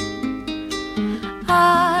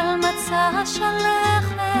 על מצע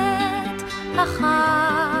השלכת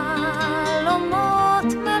החלומות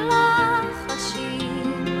מלחשים,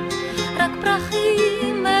 רק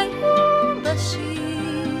פרחים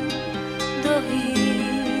מיובשים דוהים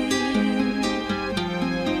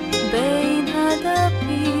בין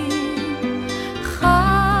הדפים.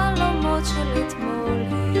 חלומות של אתמול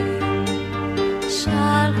הם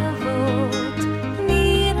שלהבות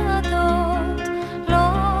נרעדות, לא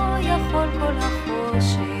יכול כל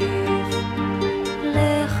החושך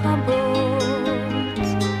לכבות.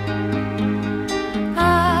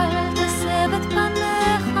 אל תסב את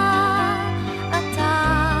פניך, אתה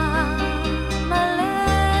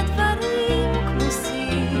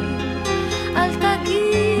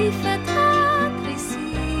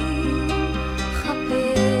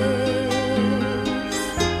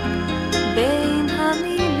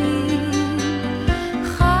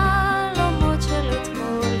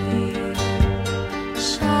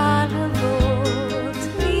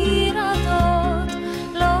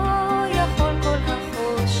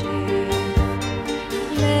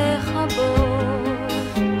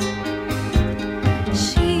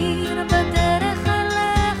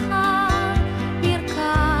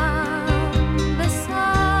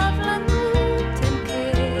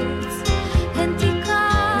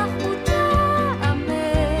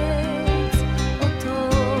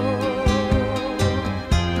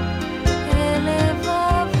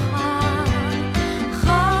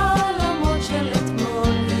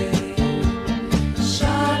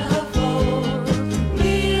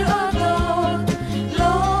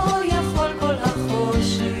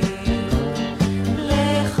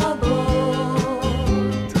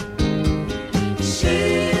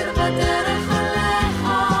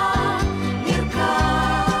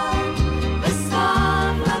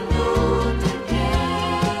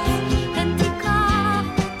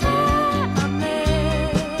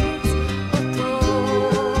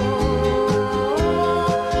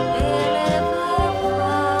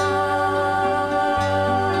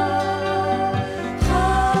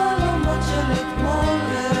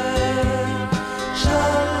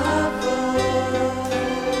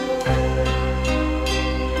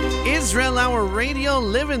Israel Hour Radio,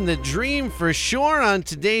 living the dream for sure. On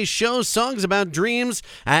today's show, songs about dreams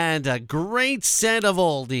and a great set of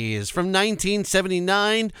oldies. From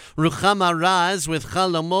 1979, Ruchama Raz with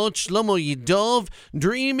Chalamot, Shlomo Yidov,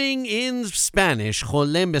 Dreaming in Spanish,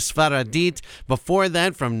 Cholem Besfaradit. Before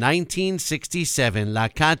that, from 1967,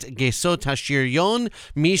 Lakat Gesot Hashiryon,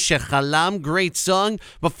 Mi Shechalam, great song.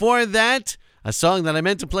 Before that, a song that I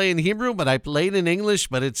meant to play in Hebrew, but I played in English,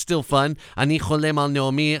 but it's still fun. Ani Cholem al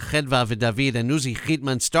Naomi, Chedva v'David, and Uzi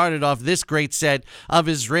Chitman started off this great set of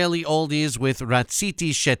Israeli oldies with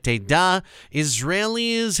Ratziti Sheteda.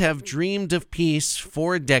 Israelis have dreamed of peace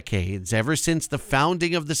for decades, ever since the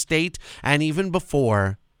founding of the state and even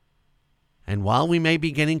before. And while we may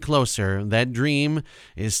be getting closer, that dream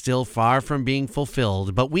is still far from being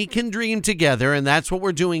fulfilled. But we can dream together, and that's what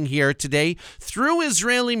we're doing here today through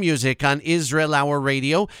Israeli music on Israel Hour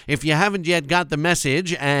Radio. If you haven't yet got the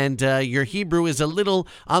message and your Hebrew is a little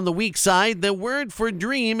on the weak side, the word for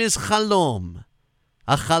dream is chalom.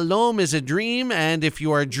 A chalom is a dream, and if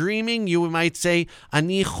you are dreaming, you might say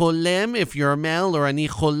ani cholem if you're male, or ani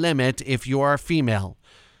cholemet if you are female.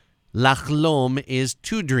 Lachlom is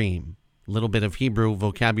to dream. Little bit of Hebrew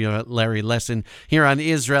vocabulary lesson here on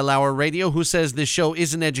Israel Hour Radio. Who says this show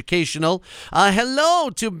isn't educational?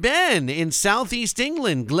 Hello to Ben in Southeast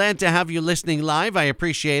England. Glad to have you listening live. I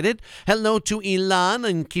appreciate it. Hello to Ilan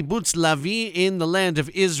in Kibbutz Lavi in the land of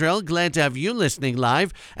Israel. Glad to have you listening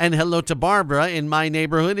live. And hello to Barbara in my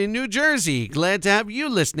neighborhood in New Jersey. Glad to have you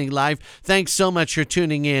listening live. Thanks so much for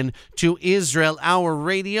tuning in to Israel Hour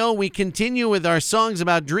Radio. We continue with our songs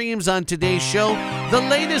about dreams on today's show. The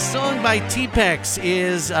latest song by T-Pex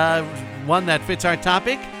is one that fits our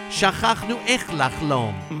topic. שכחנו איך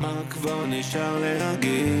לחלום. מה כבר נשאר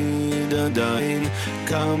להגיד עדיין?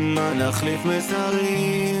 כמה נחליף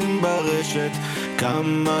מסרים ברשת?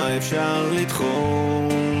 כמה אפשר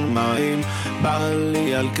לדחון מים? בא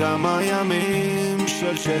לי על כמה ימים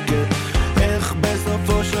של שקט. איך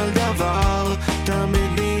בסופו של דבר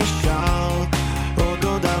תמיד נשאר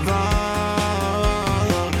אותו דבר?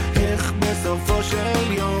 איך בסופו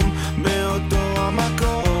של יום באותו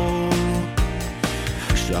המקום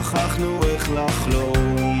שכחנו איך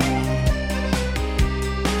לחלום?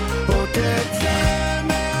 עוד תצא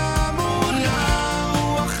מהמולה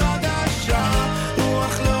רוח חדשה,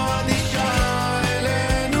 רוח לא אדישה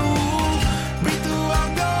אלינו, ביטוח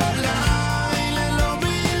גדולה ללא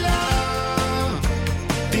מילה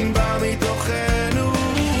תנבע מתוכנו,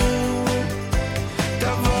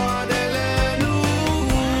 תבוא עד אלינו.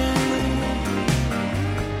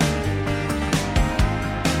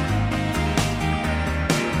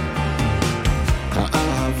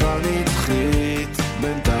 האהבה נצחית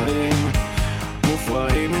בינתיים,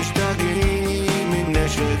 מופרעים משתגעים עם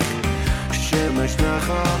נשק, שמש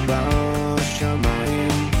נחה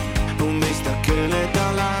בשמיים ומסתכלת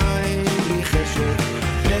עליי בלי חשק.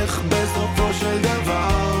 איך בסופו של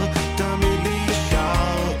דבר תמיד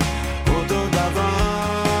נשאר אותו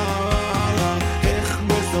דבר? איך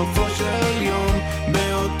בסופו של יום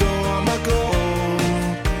באותו המקום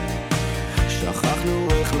שכחנו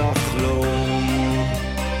איך לחלום?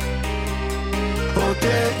 עוד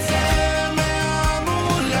תצא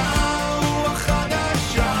מהמולה רוח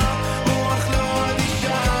חדשה, רוח לא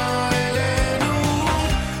אדישה אלינו,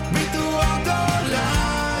 ביטוח גדולה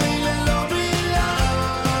ללא מילה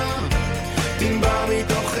תנבע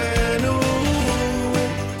מתוכנו,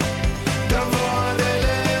 תבוא עד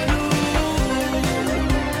אלינו.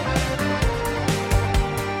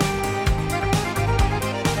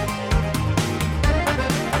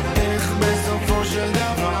 איך בסופו של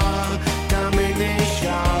דבר תמיד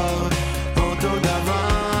נשאר אותו דבר?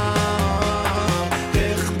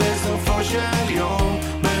 איך בסופו של יום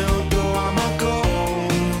באותו המקום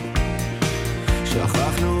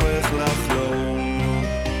שכחנו איך לחלום?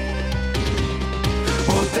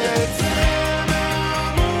 עוד תצא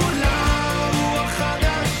מהמולה רוח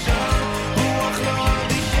חדשה, רוח לא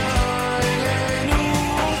אדישה אלינו,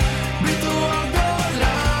 ביטוח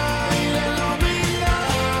גדולה ללא מילה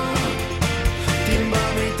תנבע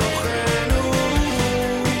מתוכנו,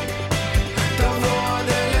 תבוא עד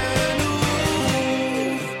אלינו.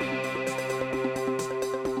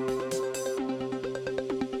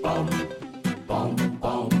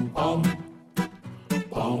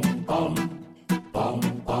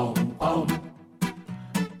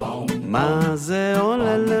 מה זה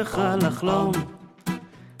עולה לך לחלום?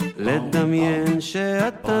 לדמיין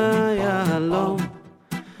שאתה יהלום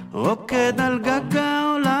רוקד על גג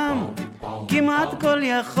העולם, כמעט כל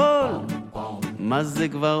יכול. מה זה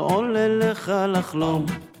כבר עולה לך לחלום?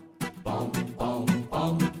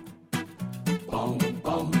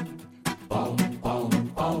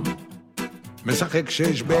 משחק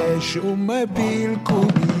שש בש ומביל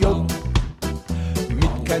קוביות,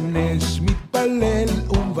 מתכנס, מתפלל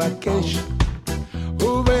ומבקש,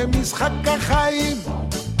 ובמשחק החיים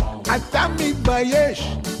אתה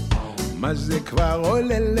מתבייש. מה זה כבר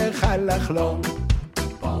עולה לך לחלום?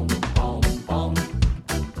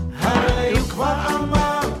 הרי הוא כבר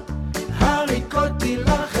אמר, הריקותי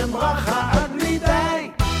לכם ברכה עד בלי די.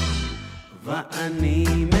 ואני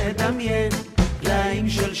מדמיין קלעים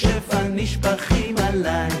של שפע נשפכים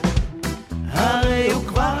עליי. הרי הוא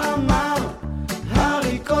כבר אמר,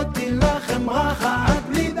 הריקותי לכם ברכה עד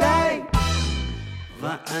בלי די.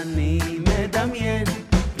 ואני מדמיין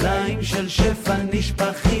קלעים של שפע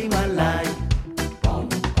נשפכים עליי.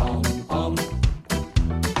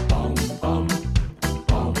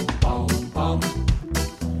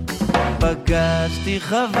 פגשתי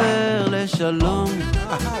חבר לשלום,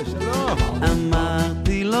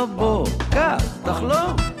 אמרתי לו בוא, קח,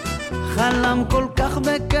 תחלום. חלם כל כך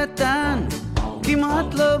בקטן,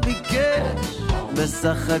 כמעט לא ביקש,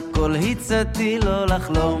 בסך הכל הצעתי לו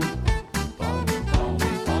לחלום.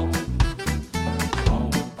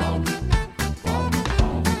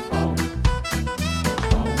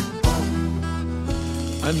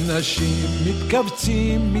 אנשים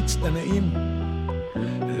מתכווצים, מצטנעים,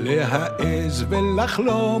 להעז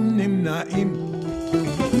ולחלום נמנעים.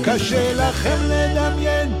 קשה לכם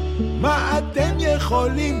לדמיין מה אתם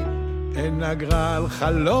יכולים, אין אגרה על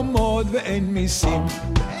חלומות ואין מיסים.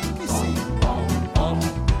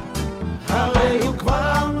 הרי הוא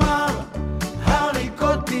כבר אמר,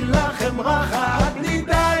 הריקותי לכם ברכה עד בלי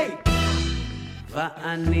די.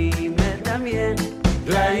 ואני מדמיין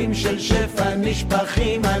קלעים של שפע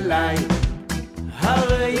נשפכים עליי.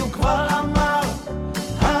 הרי הוא כבר אמר,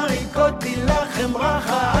 הריקותי לכם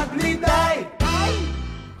ברכה עד בלי די.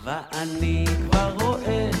 ואני כבר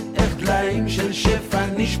רואה איך קלעים של שפע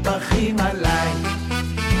נשפכים עליי.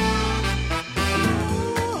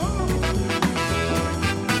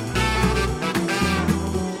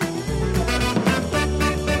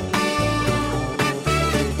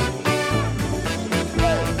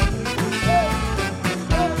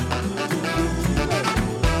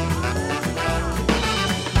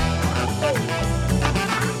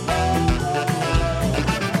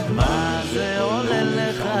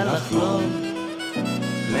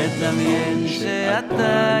 מדמיין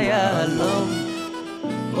שאתה יעלום,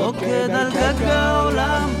 רוקד על גג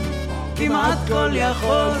העולם, כמעט כל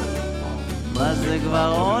יכול. מה זה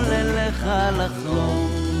כבר עולה לך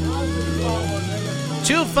לחלום?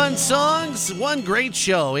 Two fun songs, one great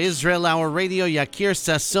show. Israel Hour Radio, Yakir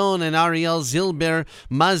Sasson and Ariel Zilber.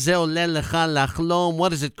 Ma ze ole lecha lachlom. What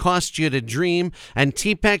does it cost you to dream? And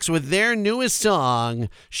T-Pex with their newest song,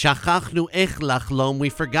 Shachachnu ech lachlom. We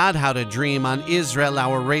forgot how to dream on Israel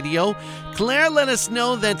Hour Radio. Claire let us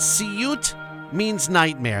know that siyut means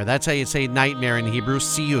nightmare. That's how you say nightmare in Hebrew,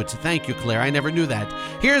 siyut. Thank you, Claire. I never knew that.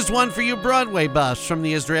 Here's one for you Broadway buffs from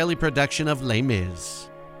the Israeli production of Les Mis.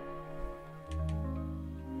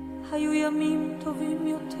 היו ימים טובים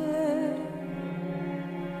יותר,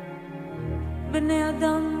 בני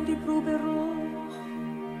אדם דיברו ברוך,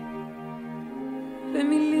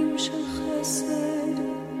 במילים של חסד.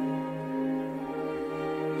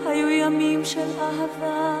 היו ימים של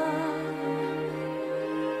אהבה,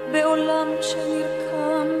 בעולם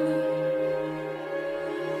שנרקם,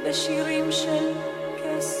 בשירים של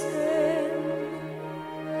קסם.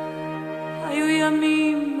 היו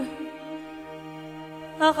ימים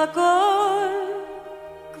אך הכל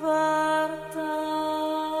כבר תם.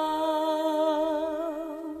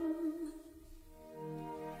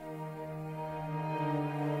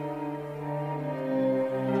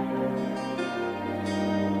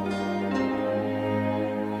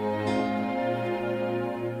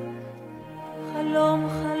 חלום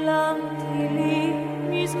חלמתי לי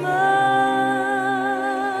מזמן,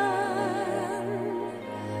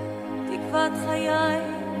 תקוות חיי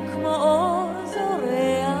כמו אור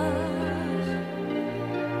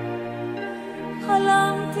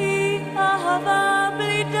חלמתי אהבה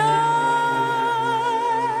בלי די,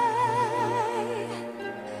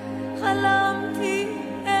 חלמתי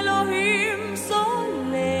אלוהים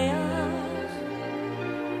סולח.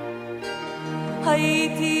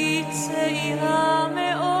 הייתי צעירה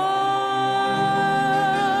מאוד,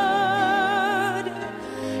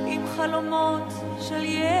 עם חלומות של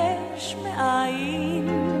יש מאין,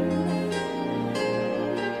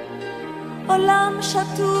 עולם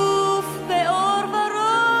שטוף באור ורוד,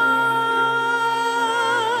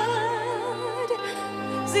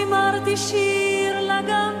 זימרתי שיר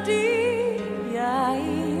לגמתי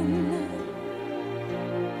יין,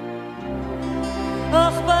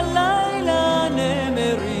 אך בלילה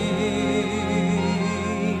נמרים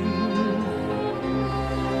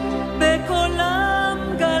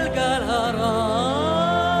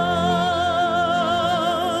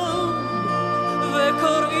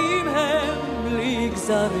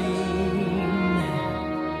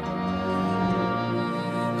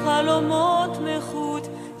חלומות מחוט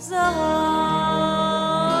זהב.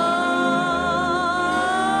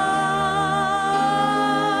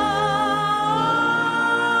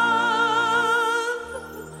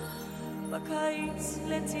 בקיץ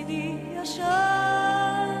לצידי ישן,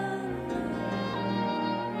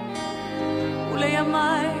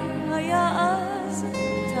 ולימיי היה אז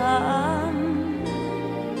טעם,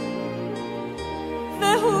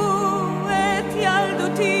 והוא את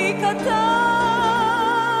ילדותי כתב,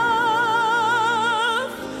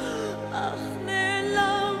 אך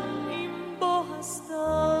נעלם עם בו הסתיו.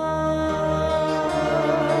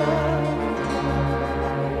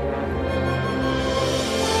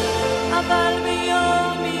 אבל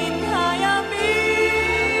ביום מן הימים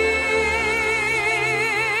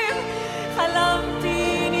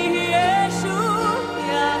חלמתי נהיה שוב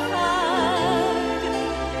יחד,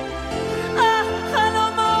 אך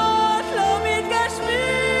חלומות לא מתגשמים,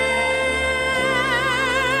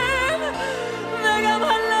 וגם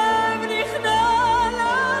הלב נכנע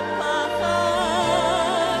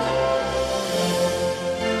לפחד.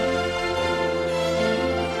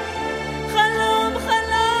 חלום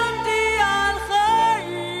חלמתי על חיים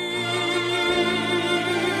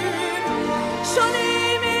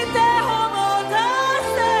שונים מתהומות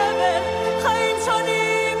הסבל, חיים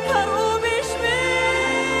שונים קראו בשמי,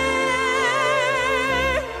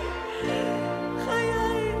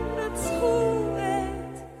 חיי רצחו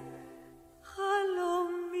את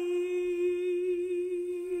חלומי.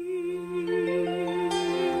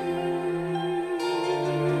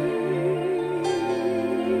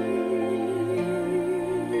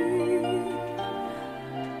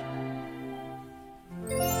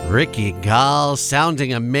 Ricky Gal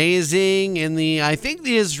sounding amazing in I think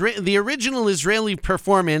the original Israeli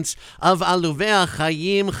performance of Aluvei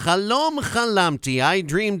Chaim, Chalom Chalamti, I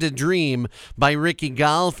Dreamed a Dream by Ricky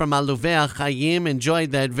Gal from Aluvei Chaim.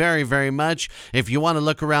 Enjoyed that very, very much. If you want to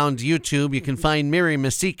look around YouTube, you can find Miri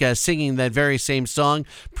Masika singing that very same song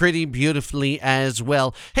pretty beautifully as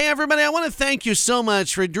well. Hey everybody, I want to thank you so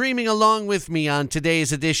much for dreaming along with me on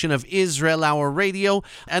today's edition of Israel Hour Radio,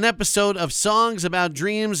 an episode of songs about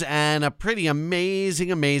dreams and a pretty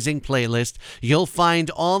amazing playlist. You'll find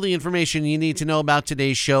all the information you need to know about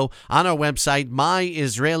today's show on our website,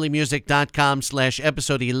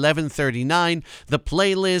 myisraelimusic.com/episode 1139. The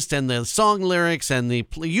playlist and the song lyrics and the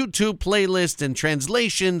YouTube playlist and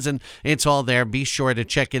translations, and it's all there. Be sure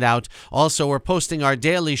to check it out. Also, we're posting our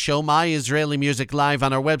daily show, My Israeli Music Live,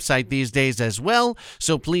 on our website these days as well.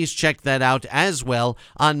 So please check that out as well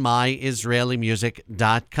on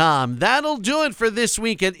myisraelimusic.com. That'll do it for this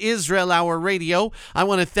week at Israel Hour Radio. I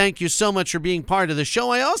want to thank you so much for being part of the show.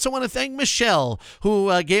 I also want to thank Michelle, who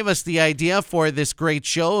gave us the idea for this great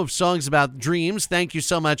show of songs about dreams. Thank you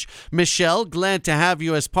so much, Michelle. Glad to have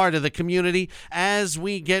you as part of the community. As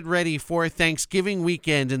we get ready for Thanksgiving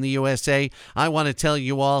weekend in the USA, I want to tell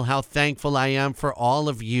you all how thankful I am for all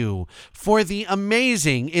of you, for the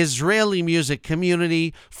amazing Israeli music community,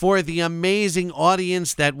 for the amazing audience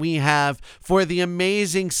that we have, for the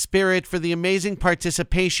amazing spirit, for the amazing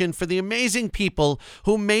participation, for the amazing people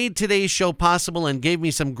who made today's show possible and gave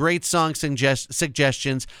me some great song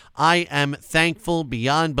suggestions. I am thankful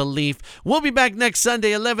beyond belief. We'll be back next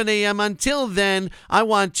Sunday, 11 a.m. Until then, I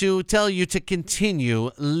want to tell you to continue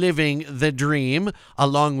living the dream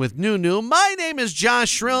along with Nunu. My name is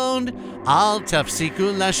Josh Rohn. Al tafsiku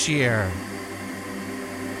lashir.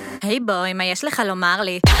 היי בוי, מה יש לך לומר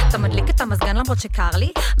לי? אתה מדליק את המזגן למרות שקר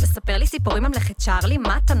לי? מספר לי סיפורים ממלכת צ'רלי?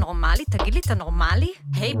 מה, אתה נורמלי? תגיד לי, אתה נורמלי?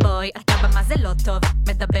 היי בוי, אתה במה זה לא טוב?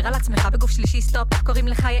 מדבר על עצמך בגוף שלישי סטופ. קוראים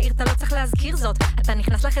לך יאיר, אתה לא צריך להזכיר זאת. אתה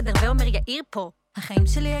נכנס לחדר ואומר יאיר פה. החיים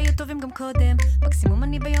שלי היו טובים גם קודם, מקסימום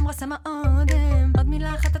אני ביום רסמה אודם. עוד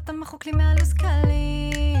מילה אחת אתה מחוק לי מהלו"ז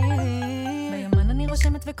קלים. ביומן אני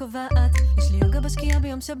רושמת וקובעת, יש לי יוגה בשקיעה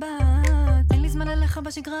ביום שבת. אין לי זמן עליך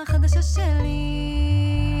בשגרה החדשה שלי.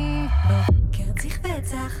 בוקר צריך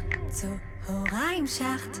וצח, צהריים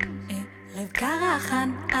שחט, ערב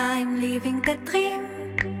קרחן, I'm living the dream.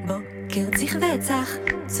 בוקר צריך וצח,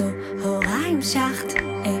 צהריים שחט,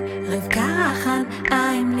 ערב קרחן,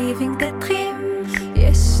 I'm living the dream.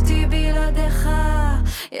 ישתי בלעדיך,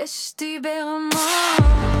 ישתי ברמות.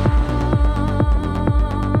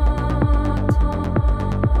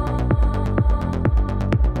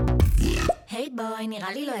 היי בוי,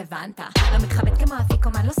 נראה לי לא הבנת. לא מתחבט כמו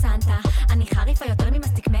אפיקומן לא סנטה. אני חריפה יותר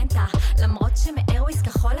ממסטיקמנטה. למרות שמאירוויס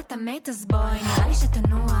כחול אתה מת, אז בוי, נראה לי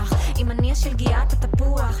שתנוח. אם אני השלגייה אתה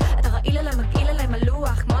תפוח. אתה רעיל עליי, מגעיל עליי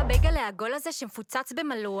מלוח. כמו הבייגל העגול הזה שמפוצץ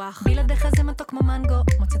במלוח. בלעדיך זה מתוק כמו מנגו.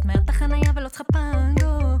 מוצאת מהר את החניה ולא צריכה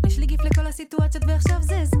פנגו. יש לי גיף לכל הסיטואציות ועכשיו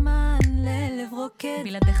זה זמן ללב רוקד.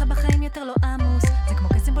 בלעדיך בחיים יותר לא עמוס. זה כמו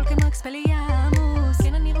קסם בולקן חשמלי עמוס,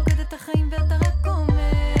 כן אני רוקדת את החיים ואתה רק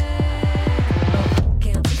אומר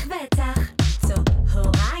בוקר צריך וצח,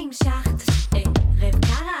 צהריים שחט, ערב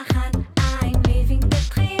קרחת, I'm living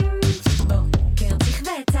the dream. בוקר צריך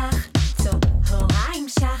וצח, צהריים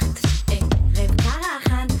שחט, ערב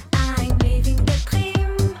קרחת, I'm living the dream.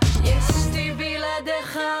 ישתי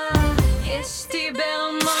בלעדיך, ישתי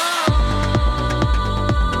ברמות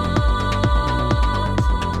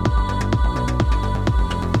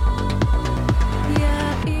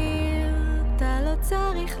יאיר, אתה לא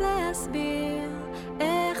צריך להסביר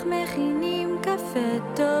איך מכינים קפה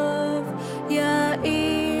טוב.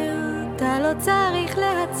 יאיר, אתה לא צריך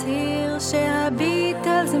להצהיר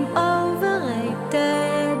שהביטלס הם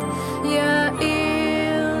overrated.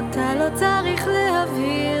 יאיר, אתה לא צריך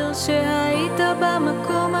להבהיר שהיית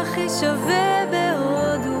במקום הכי שווה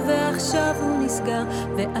בהודו ועכשיו הוא נסגר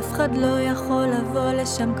ואף אחד לא יכול לבוא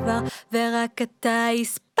לשם כבר ורק אתה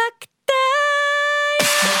הספקת.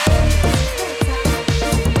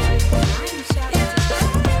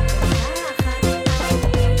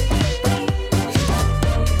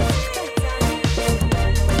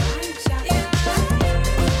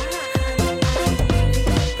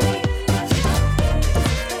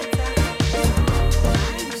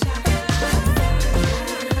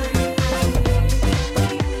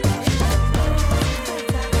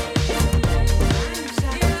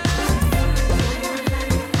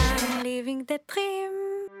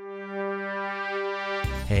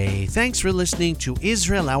 Hey, thanks for listening to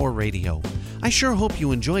Israel Hour Radio. I sure hope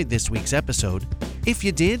you enjoyed this week's episode. If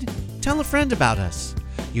you did, tell a friend about us.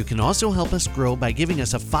 You can also help us grow by giving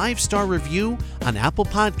us a 5-star review on Apple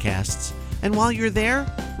Podcasts, and while you're there,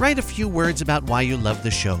 write a few words about why you love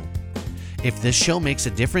the show. If this show makes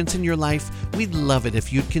a difference in your life, we'd love it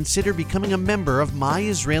if you'd consider becoming a member of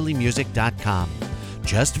myisraelimusic.com.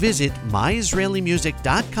 Just visit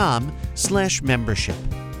myisraelimusic.com/membership.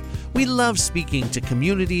 We love speaking to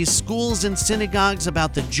communities, schools, and synagogues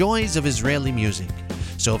about the joys of Israeli music.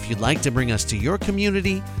 So if you'd like to bring us to your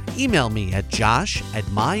community, email me at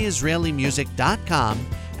josh@myisraelimusic.com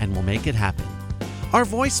and we'll make it happen. Our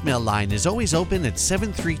voicemail line is always open at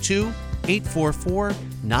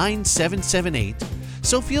 732-844-9778,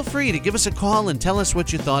 so feel free to give us a call and tell us what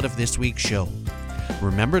you thought of this week's show.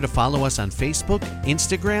 Remember to follow us on Facebook,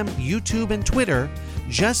 Instagram, YouTube, and Twitter.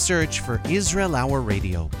 Just search for Israel Hour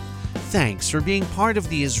Radio. Thanks for being part of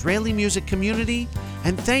the Israeli music community,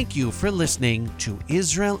 and thank you for listening to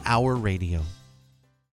Israel Hour Radio.